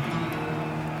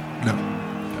 No.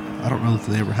 I don't know that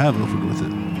they ever have opened with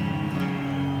it.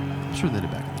 I'm sure they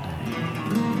did back in the day.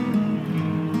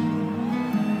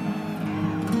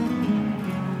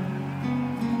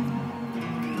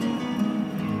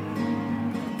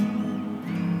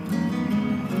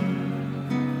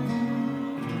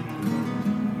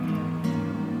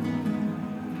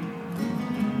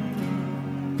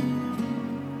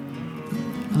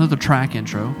 another track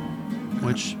intro,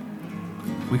 which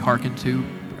we hearkened to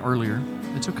earlier.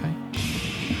 It's okay.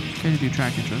 It's okay to do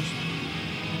track intros.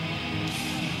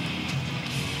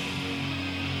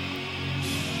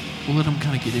 We'll let them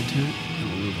kind of get into it, and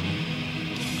we'll move on.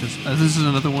 Because this is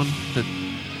another one that,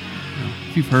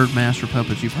 if you've heard Master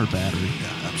Puppets, you've heard Battery.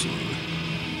 Yeah, absolutely.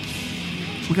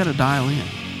 We got to dial in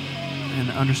and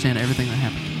understand everything that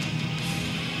happened.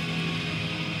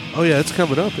 Oh yeah, it's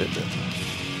coming up, isn't it?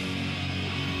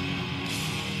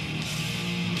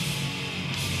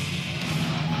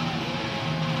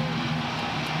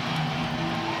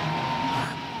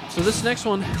 So this next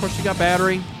one, of course, we got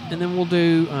Battery, and then we'll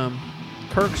do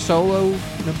Kirk solo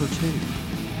number 2.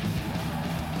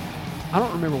 I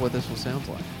don't remember what this one sounds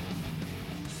like.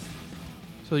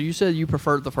 So you said you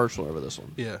preferred the first one over this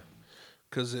one. Yeah,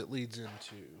 because it leads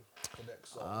into the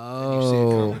next song. Oh. And you see it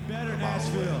coming Better a mile away.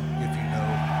 Nashville.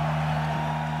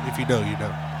 If you know, you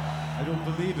know. I don't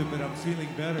believe it, but I'm feeling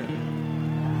better.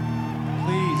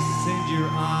 Please send your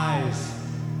eyes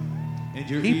and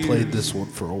your He ears played this one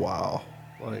for a while.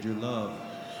 and your love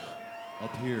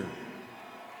up here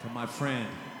to my friend,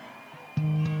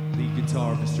 lead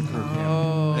guitar, Mr. Kirk Hammett.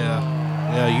 Oh.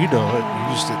 Yeah, you know it.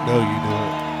 You just didn't know you knew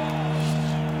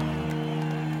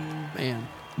it. Man,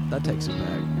 that takes it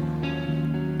back.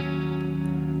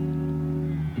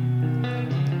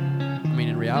 I mean,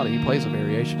 in reality, he plays a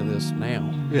variation of this now,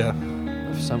 Yeah.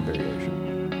 of some variation.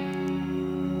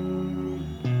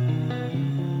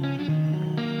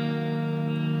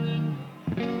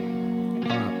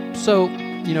 So,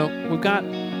 we've got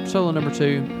solo number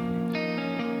 2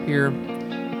 here,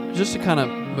 just to kind of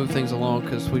move things along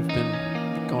because we've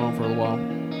been going on for a little while.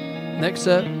 Next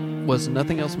set was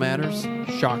Nothing Else Matters.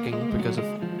 Shocking because of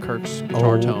Kirk's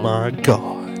guitar Oh tone. my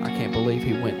God. I can't believe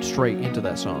he went straight into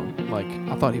that song. Like,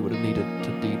 I thought he would have needed to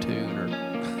detune or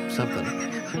something.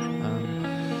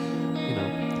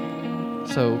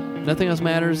 So, Nothing Else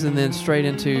Matters, and then straight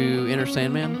into Enter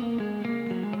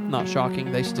Sandman. Not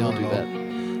shocking. They still do that.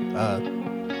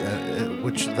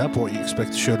 Which at that point you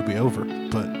expect the show to be over,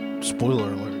 but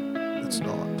spoiler alert, it's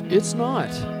not. It's not.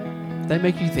 They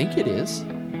make you think it is.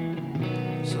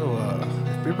 So,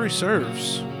 if memory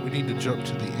serves, we need to jump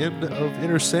to the end of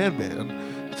Enter Sandman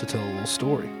to tell a little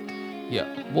story. Yeah.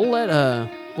 We'll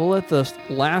let the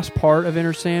last part of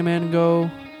Enter Sandman go.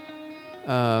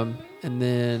 And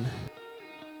then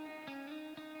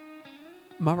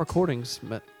my recordings,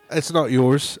 but It's not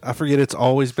yours. I forget it's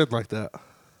always been like that.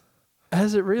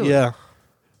 has it really? Yeah.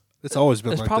 It's always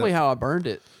been That's like probably that. how I burned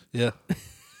it. Yeah.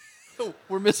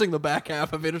 We're missing the back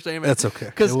half of Enter Sandman. That's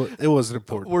okay. 'Cause It wasn't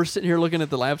important. we're sitting here looking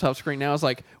at the laptop screen now. It's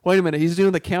like, wait a minute, he's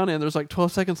doing the count in. There's like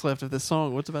 12 seconds left of this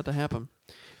song. What's about to happen?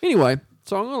 Anyway,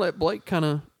 so I'm going to let Blake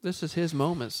this is his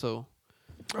moment, so.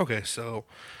 Okay, so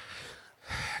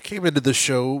I came into the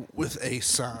show with a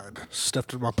sign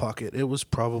stuffed in my pocket. It was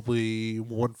probably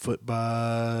 1 foot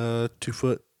by 2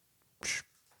 foot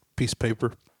piece of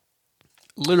paper.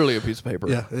 Literally a piece of paper.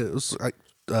 Yeah, it was like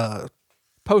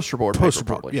Poster board Poster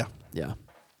paper, board, probably. yeah. Yeah.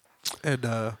 and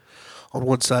on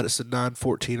one side it said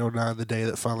 9/14/09, the day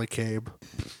that finally came.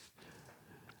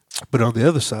 But on the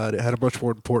other side, it had a much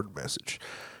more important message.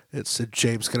 It said,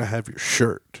 "James, can I have your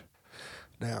shirt?"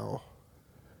 Now,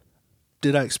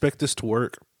 did I expect this to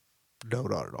work? No,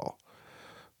 not at all.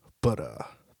 But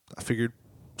I figured,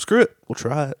 screw it, we'll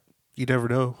try it. You never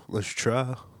know unless you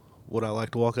try. Would I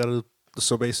like to walk out of the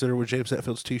Sobe Center with James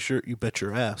Hetfield's t-shirt? You bet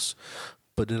your ass.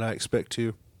 But did I expect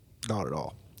to? Not at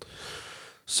all.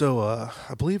 So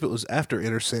I believe it was after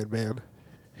Enter Sandman,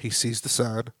 he sees the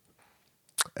sign,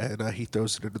 and he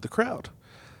throws it into the crowd.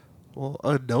 Well,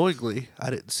 unknowingly, I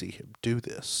didn't see him do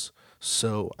this.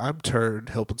 So I'm turned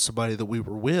helping somebody that we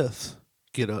were with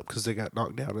get up because they got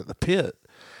knocked down in the pit.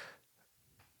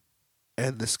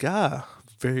 And this guy,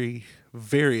 very,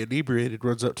 very inebriated,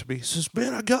 runs up to me. He says,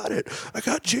 "Man, I got it. I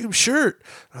got James' shirt."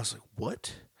 And I was like,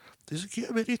 "What?" He's like,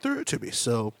 "Yeah, man, he threw it to me."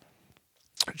 So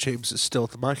James is still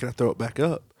at the mic, and I throw it back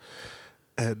up.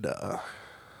 And, I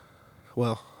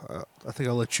think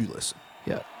I'll let you listen.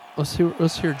 Yeah. Let's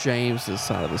hear James'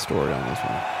 side of the story on this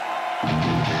one.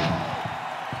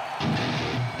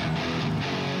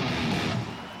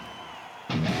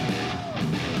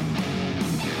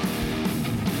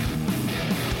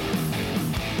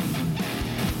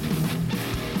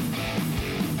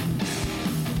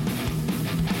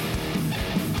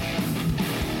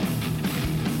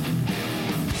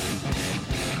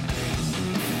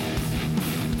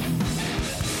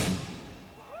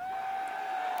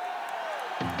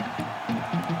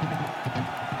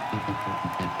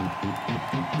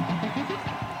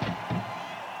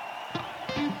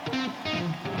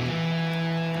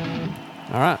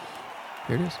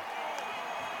 Here it is. So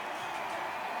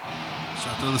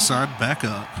I throw the sign back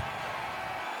up.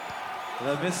 Did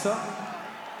I miss something?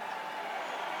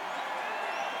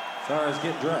 Sorry, I was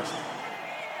getting dressed.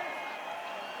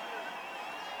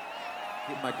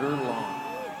 Get my girdle on.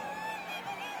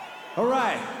 All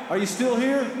right, are you still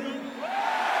here?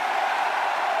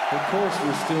 Of course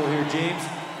we're still here, James,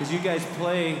 because you guys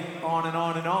play on and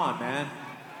on and on, man.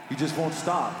 You just won't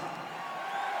stop.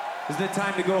 Isn't it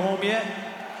time to go home yet?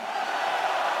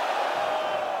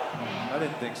 I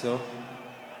didn't think so.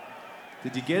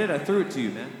 Did you get it? I threw it to you,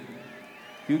 man.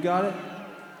 You got it?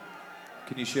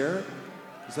 Can you share it?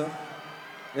 Is that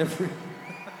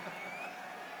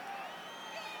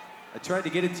I tried to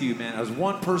get it to you, man. I was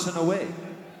one person away.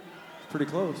 It's pretty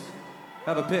close.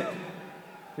 Have a pick.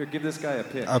 Here, give this guy a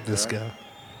pick. I'm this all right? guy.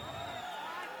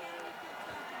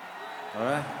 All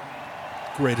right.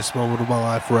 Greatest moment of my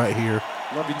life right here.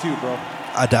 Love you too, bro.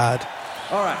 I died.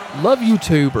 All right. Love you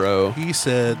too, bro. He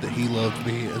said that he loved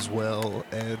me as well,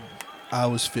 and I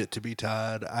was fit to be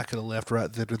tied. I could have left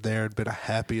right then and there and been the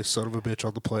happiest son of a bitch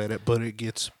on the planet, but it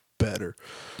gets better.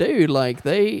 Dude, like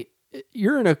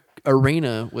you're in a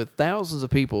arena with thousands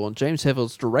of people, and James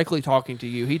Hetfield's directly talking to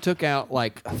you. He took out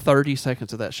like 30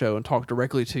 seconds of that show and talked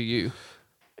directly to you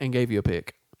and gave you a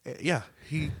pick. Yeah,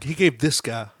 he gave this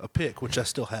guy a pick, which I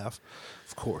still have,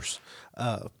 of course.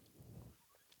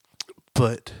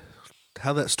 But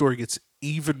how that story gets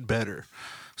even better.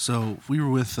 So we were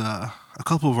with a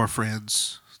couple of our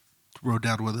friends, rode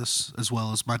down with us, as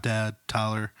well as my dad,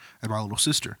 Tyler, and my little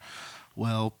sister.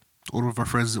 Well, one of our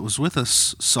friends that was with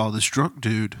us saw this drunk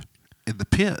dude in the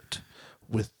pit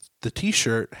with the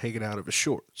T-shirt hanging out of his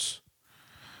shorts.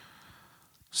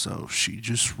 So she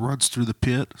just runs through the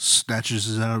pit,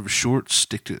 snatches it out of his shorts,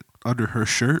 sticks it under her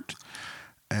shirt,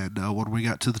 and when we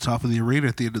got to the top of the arena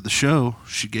at the end of the show,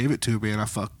 she gave it to me, and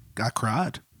I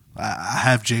cried. I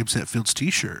have James Hetfield's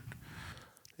T-shirt.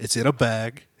 It's in a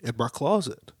bag in my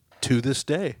closet to this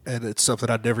day, and it's something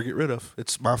I'd never get rid of.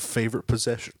 It's my favorite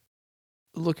possession.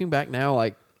 Looking back now,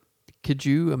 like, could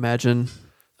you imagine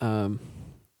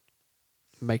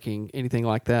making anything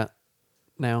like that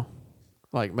now?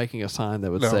 Like making a sign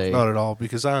that would say... No, not at all,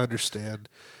 because I understand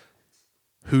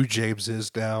who James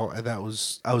is now, and I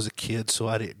was a kid, so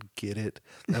I didn't get it.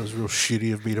 That was real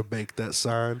shitty of me to make that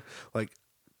sign. Like,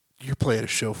 you're playing a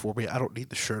show for me. I don't need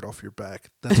the shirt off your back.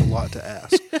 That's a lot to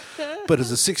ask. But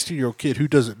as a 16-year-old kid who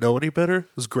doesn't know any better, it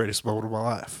was the greatest moment of my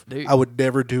life. Dude. I would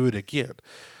never do it again.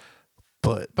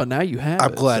 But now you have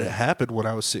I'm it, glad so- it happened when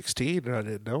I was 16 and I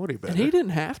didn't know any better. And he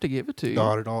didn't have to give it to you.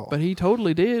 Not at all. But he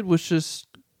totally did, which just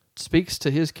speaks to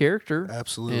his character.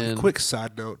 Absolutely. And Quick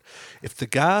side note. If the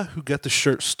guy who got the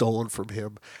shirt stolen from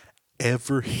him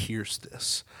ever hears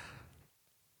this,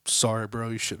 sorry, bro,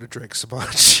 you shouldn't have drank so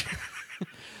much.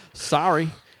 sorry.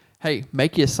 Hey,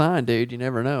 make you a sign, dude. You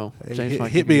never know. Hey, James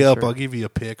might hit give you me a up. shirt. I'll give you a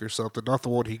pic or something. Not the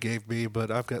one he gave me, but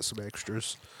I've got some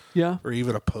extras. Yeah. Or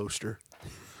even a poster.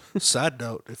 Side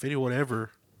note, if anyone ever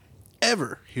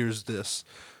hears this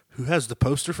who has the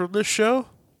poster from this show,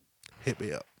 hit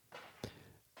me up.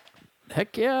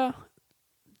 Heck yeah.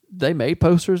 They made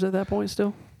posters at that point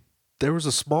still? There was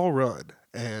a small run,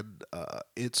 and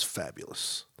it's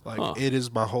fabulous. Like, Huh. It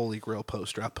is my holy grail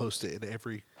poster. I post it in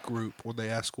every group when they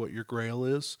ask what your grail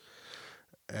is,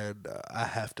 and I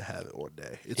have to have it one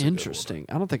day. It's a good one. Interesting.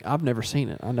 I've never seen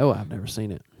it. I know I've never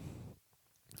seen it.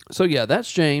 So yeah, that's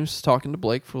James talking to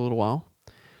Blake for a little while,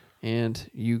 and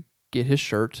you get his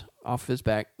shirt off his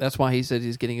back. That's why he said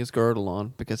he's getting his girdle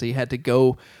on, because he had to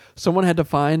go. Someone had to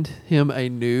find him a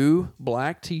new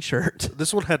black T-shirt.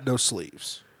 This one had no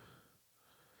sleeves.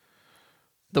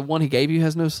 The one he gave you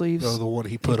has no sleeves. No, the one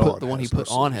he put on. The one he has no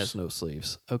put on sleeves. has no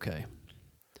sleeves. Okay.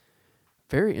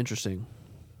 Very interesting.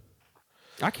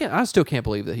 I still can't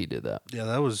believe that he did that. Yeah,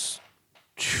 that was.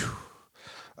 Phew.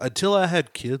 Until I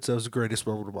had kids, that was the greatest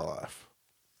moment of my life.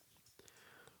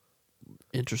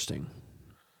 Interesting.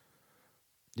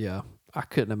 Yeah, I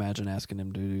couldn't imagine asking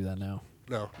him to do that now.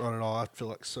 No, not at all. I feel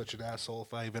like such an asshole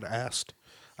if I even asked.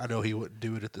 I know he wouldn't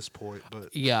do it at this point,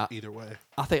 but Yeah. either way.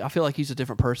 I feel like he's a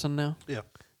different person now. Yeah.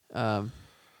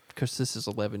 Because this is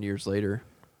 11 years later,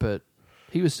 but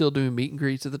he was still doing meet and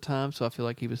greets at the time, so I feel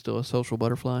like he was still a social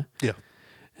butterfly, Yeah.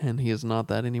 and he is not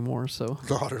that anymore. So,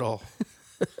 Not at all.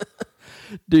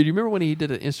 dude, you remember when he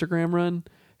did an Instagram run?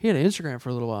 He had an Instagram for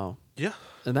a little while, Yeah.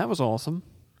 and that was awesome,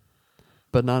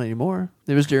 but not anymore.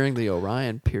 It was during the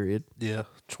Orion period. Yeah.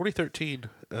 2013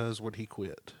 is when he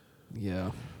quit.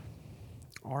 Yeah.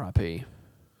 R.I.P.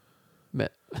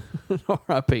 Met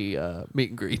R.I.P. Meet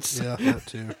and greets. Yeah, that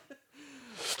too.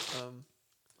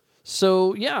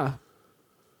 So yeah,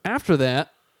 after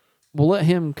that, we'll let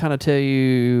him kind of tell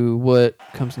you what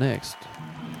comes next.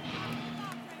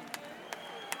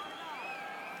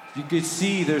 You can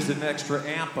see there's an extra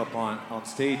amp up on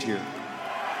stage here.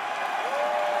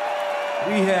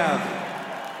 We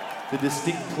have the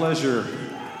distinct pleasure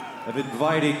of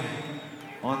inviting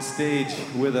on stage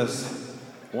with us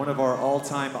one of our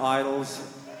all-time idols,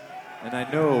 and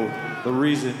I know the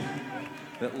reason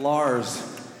that Lars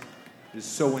is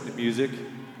so into music,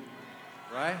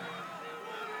 right?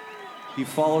 He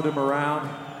followed him around,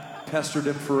 pestered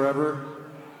him forever.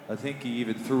 I think he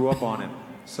even threw up on him,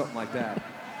 something like that.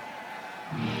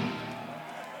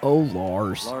 Oh,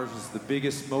 Lars. Lars is the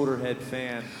biggest Motorhead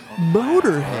fan.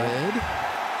 Motorhead?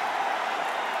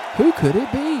 Who could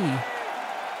it be?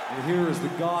 And here is the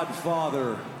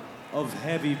godfather of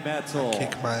heavy metal.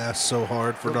 Kick my ass so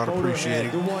hard for The not Motorhead,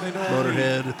 appreciating the one and only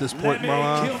Motorhead at this point in my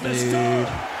Lemmy life. Kilmister. Dude.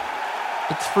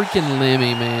 It's freaking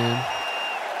Lemmy, man.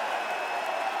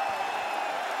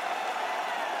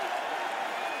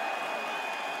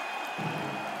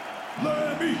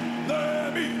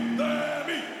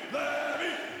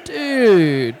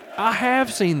 Dude, I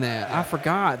have seen that. I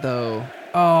forgot though.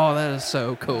 Oh, that is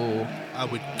so cool. I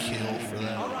would kill for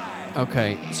that.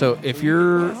 Okay, so if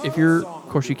you're, of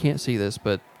course you can't see this,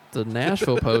 but the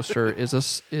Nashville poster is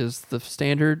the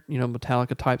standard,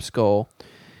 Metallica type skull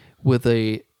with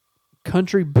a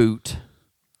country boot,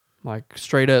 like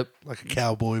straight up, Like a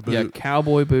cowboy boot. yeah,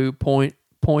 cowboy boot,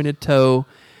 pointed toe.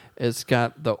 It's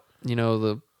got the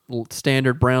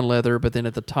standard brown leather, but then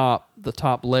at the top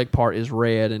leg part is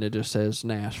red, and it just says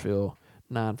Nashville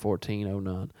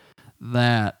 9/14/09.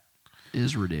 That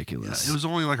is ridiculous. It was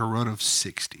only like a run of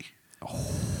 60.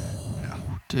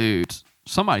 Dude,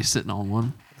 somebody's sitting on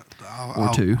one.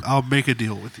 I'll, two. I'll make a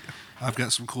deal with you. I've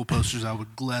got some cool posters I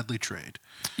would gladly trade.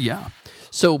 Yeah.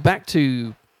 So back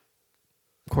to,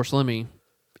 of course, Lemmy.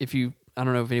 I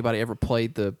don't know if anybody ever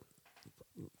played the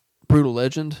Brutal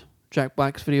Legend, Jack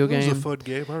Black's video It was game. a fun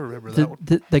game. I remember that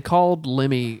one. They called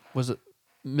Lemmy, was it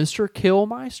Mr.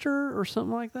 Killmeister or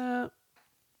something like that?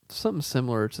 Something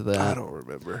similar to that. I don't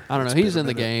remember. I don't know. It's He's been a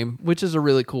in the minute. game, which is a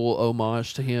really cool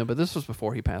homage to him. But this was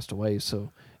before he passed away,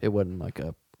 so it wasn't like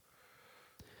a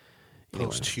anyway.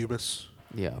 Posthumous.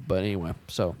 Yeah. But anyway,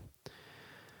 so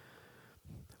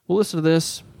we'll listen to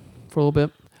this for a little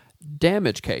bit.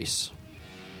 Damage Case.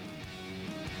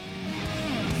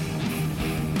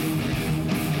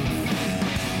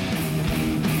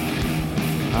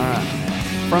 All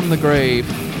right, From the Grave.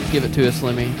 Give it to us,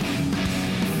 Lemmy.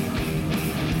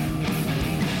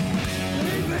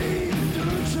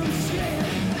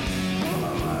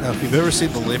 Now, if you've ever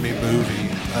seen the Lemmy movie,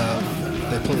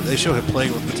 they show him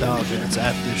playing with Metallica, and it's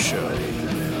at this show.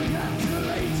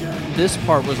 This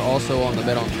part was also on the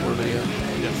Bet on Tour video.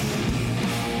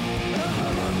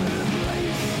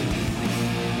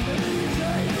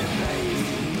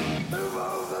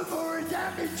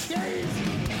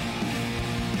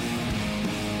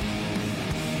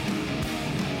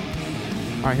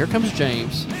 All right, here comes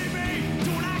James.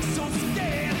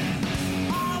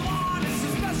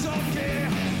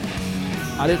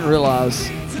 I didn't realize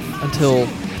until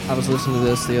I was listening to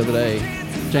this the other day.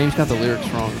 James got the lyrics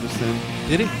wrong just then.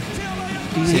 Did he?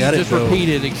 He See, I didn't just know.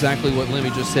 repeated exactly what Lemmy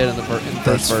just said in the first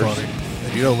That's verse. funny.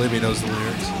 And you know Lemmy knows the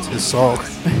lyrics. It's his song.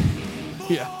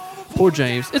 Yeah. Poor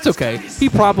James. It's okay. He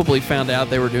probably found out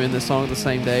they were doing this song the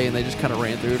same day and they just kind of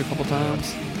ran through it a couple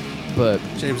times. But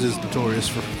James is notorious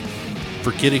for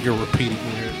forgetting or repeating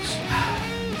lyrics.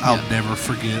 I'll never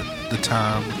forget the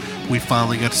time we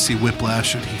finally got to see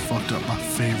Whiplash, and he fucked up my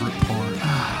favorite part.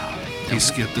 He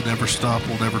skipped the Never Stop,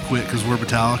 We'll Never Quit, because we're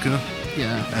Metallica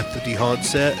yeah. at the Dehon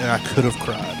set, and I could have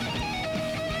cried.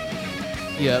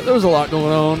 Yeah, there was a lot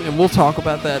going on, and we'll talk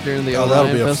about that during the Oh, that'll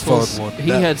Orion be a festivals. fun one. He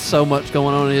had so much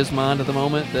going on in his mind at the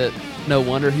moment that no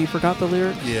wonder he forgot the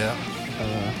lyrics. Yeah.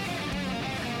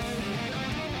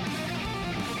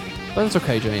 But it's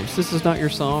okay, James. This is not your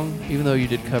song, even though you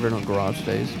did cover it on Garage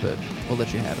Days, but we'll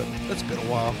let you have it. It's been a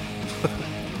while.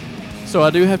 So I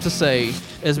do have to say,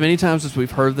 as many times as we've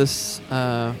heard this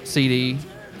CD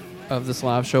of this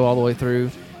live show all the way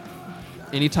through,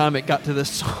 anytime it got to this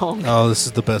song, Oh, this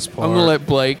is the best part. I'm going to let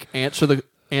Blake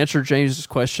answer James's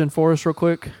question for us real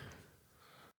quick.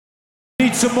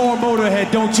 Need some more Motorhead,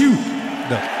 don't you?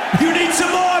 No. You need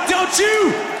some more, don't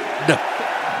you? No.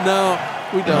 No,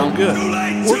 we don't. I'm good.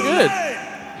 We're good.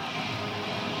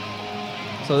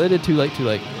 So they did Too Late, Too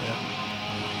Late.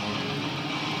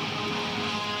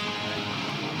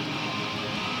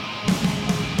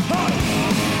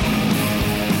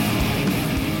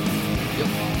 Yep.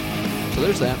 So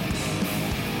there's that.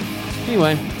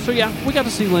 Anyway, so yeah, we got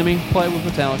to see Lemmy play with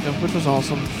Metallica, which was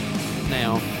awesome.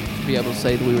 Now, if be able to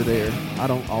say that we were there. I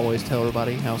don't always tell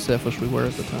everybody how selfish we were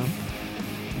at the time.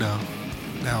 No.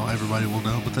 Now everybody will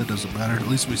know, but that doesn't matter. At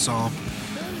least we saw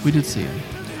him. We did see him.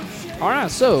 All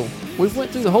right, so we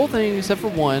went through the whole thing except for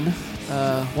one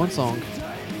song.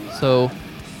 So,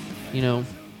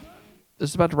 this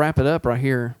is about to wrap it up right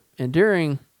here. And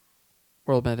during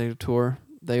World Magnetic Tour,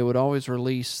 they would always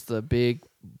release the big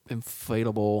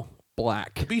inflatable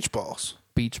black Beach balls.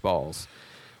 beach balls,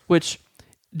 which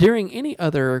during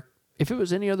if it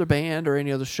was any other band or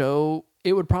any other show,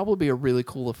 it would probably be a really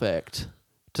cool effect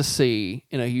to see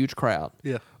in a huge crowd.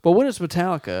 Yeah. But when it's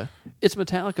Metallica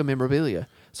memorabilia.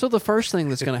 So the first thing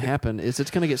that's going to happen is it's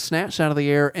going to get snatched out of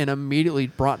the air and immediately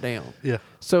brought down. Yeah.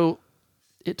 So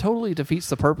it totally defeats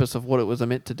the purpose of what it was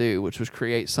meant to do, which was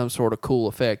create some sort of cool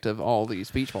effect of all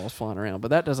these beach balls flying around. But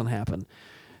that doesn't happen.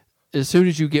 As soon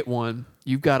as you get one,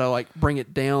 you've got to bring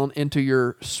it down into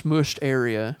your smushed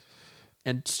area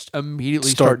and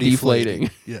immediately start deflating.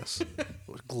 Yes.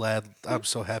 Glad. I'm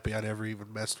so happy I never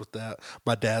even messed with that.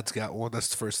 My dad's got one. That's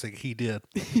the first thing he did.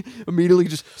 Immediately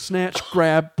just snatch,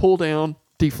 grab, pull down,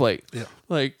 deflate. Yeah.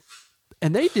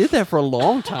 And they did that for a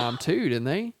long time too, didn't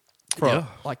they? Yeah.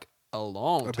 A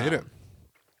long time. I made it.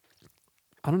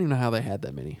 I don't even know how they had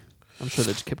that many. I'm sure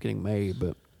they just kept getting made,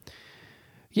 but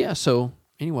yeah. So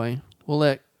anyway, we'll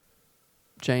let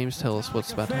James tell us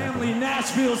what's about to Family happen.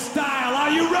 Nashville style.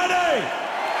 Are you ready?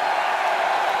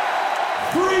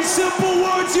 3 simple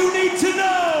words you need to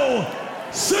know.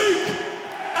 Seek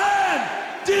and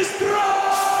destroy.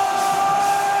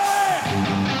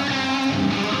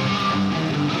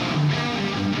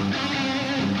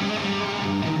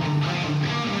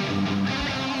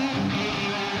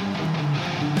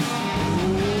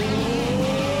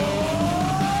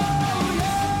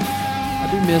 I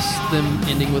do miss them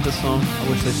ending with a song. I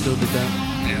wish they still did that.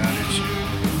 Yeah, I did too.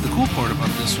 The cool part about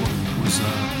this one was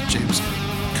James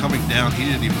coming down. He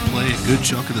didn't even play a good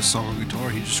chunk of the song on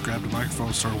guitar. He just grabbed a microphone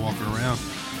and started walking around.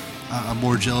 I'm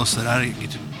more jealous that I didn't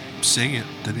get to sing it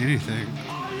than anything.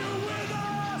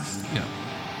 Yeah.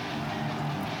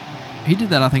 He did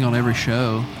that, I think, on every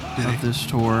show Did of he? this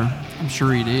tour. I'm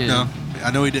sure he did. No,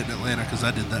 I know he did in Atlanta because I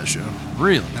did that show.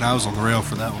 Really? And I was on the rail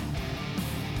for that one.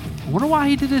 I wonder why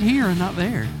he did it here and not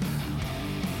there.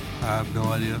 I have no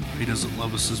idea. He doesn't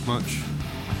love us as much.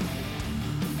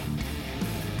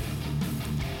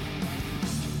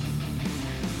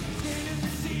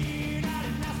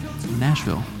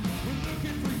 Nashville.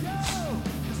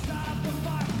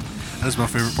 That's my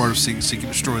favorite part of seeing Seek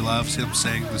and Destroy Live, is him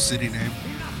saying the city name.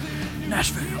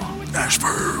 Nashville.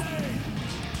 Nashville.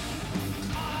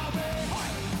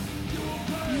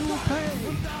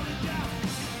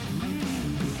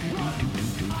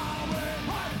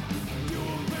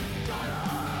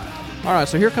 All right,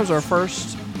 so here comes our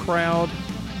first crowd.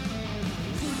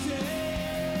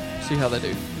 See how they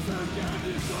do.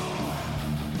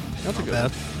 That's a good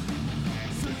Bad. one.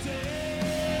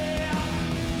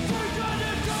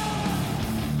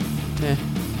 Yeah.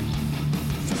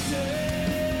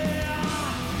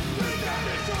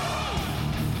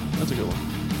 That's a good one.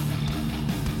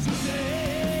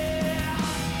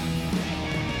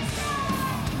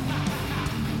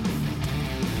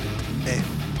 Hey.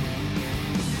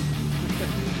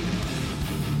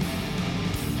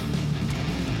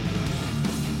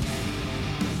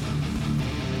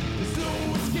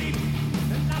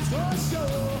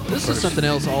 This is something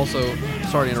else also,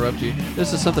 sorry to interrupt you,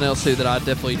 this is something else too that I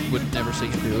definitely would never see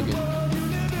him do again.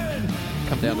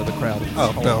 Come down to the crowd.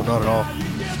 Oh, no, not at all.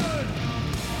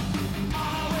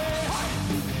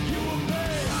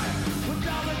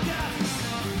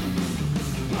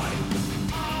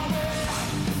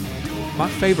 My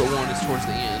favorite one is towards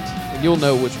the end. And you'll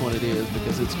know which one it is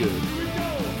because it's good.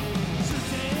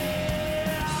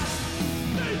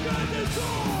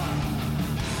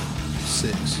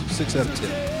 Six out of 10.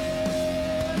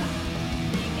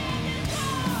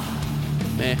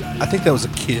 Meh. I think that was a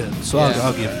kid, so Yeah.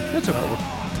 I'll give it. That's okay. I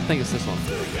think it's this one.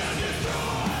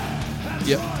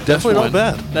 Yep. Definitely that's not one.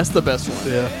 bad. That's the best one.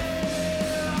 Yeah.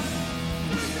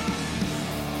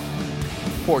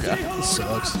 Poor guy. This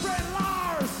sucks.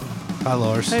 Hi,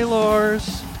 Lars. Hey,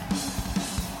 Lars.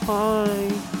 Hi.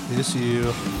 Miss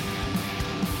you.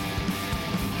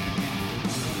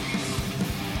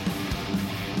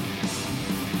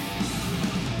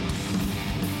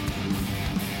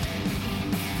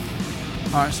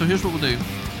 All right, so here's what we'll do.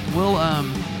 We'll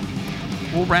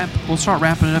start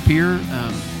wrapping it up here.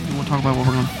 You want to talk about what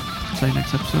we're going to say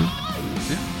next episode?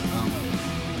 Yeah.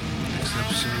 Next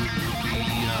episode will be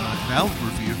an album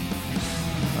review.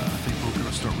 I think we're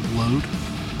going to start with Load.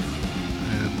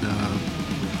 And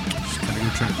just kind of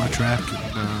go track by track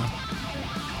and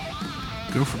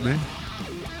Go from there.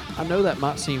 I know that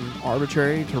might seem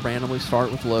arbitrary to randomly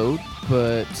start with Load,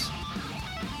 but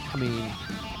I mean,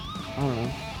 I don't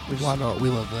know. We just- Why not? We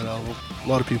love that album. A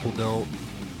lot of people don't.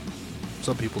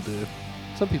 Some people do.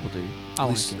 Some people do. I At like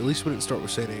least, it. at least we didn't start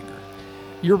with Saint Anger.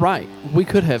 You're right. We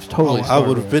could have totally. I started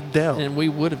would have with been down. it. And we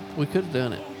could have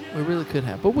done it. We really could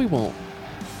have, but we won't.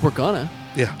 We're gonna.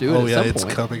 Yeah. do it Oh at yeah, some it's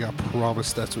point. coming. I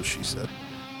promise. That's what she said.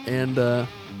 And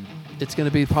it's going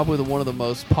to be probably one of the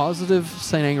most positive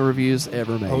Saint Anger reviews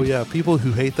ever made. Oh yeah, people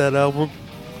who hate that album,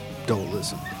 don't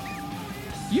listen.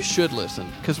 You should listen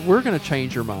because we're going to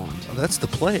change your mind. That's the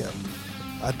plan.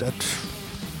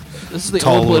 This is the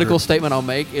Tall only political order. statement I'll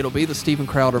make. It'll be the Steven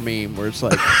Crowder meme where it's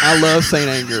like, I love Saint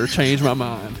Anger, change my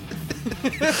mind.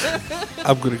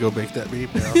 I'm gonna go make that meme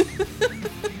now.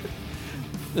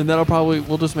 And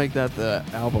we'll just make that the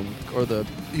album or the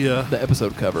Yeah.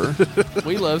 episode cover.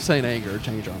 We love Saint Anger,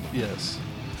 change our mind. Yes.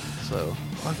 So,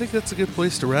 I think that's a good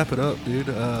place to wrap it up, dude.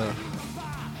 One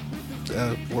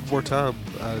more time,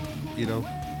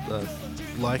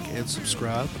 like and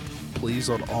subscribe, please,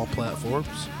 on all platforms.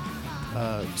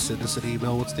 Send us an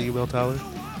email. What's the email, Tyler?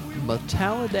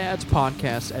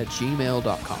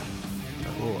 metalladadspodcast@gmail.com.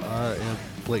 Well, I am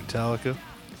Blake Talica.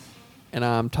 And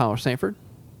I'm Tyler Sanford.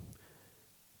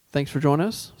 Thanks for joining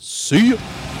us. See ya.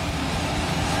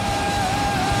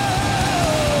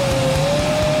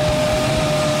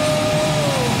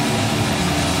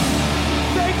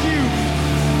 Thank you.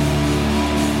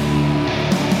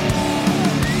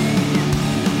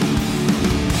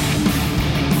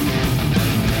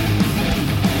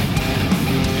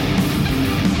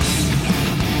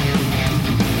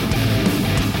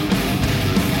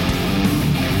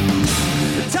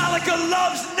 Metallica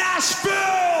loves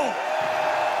Nashville.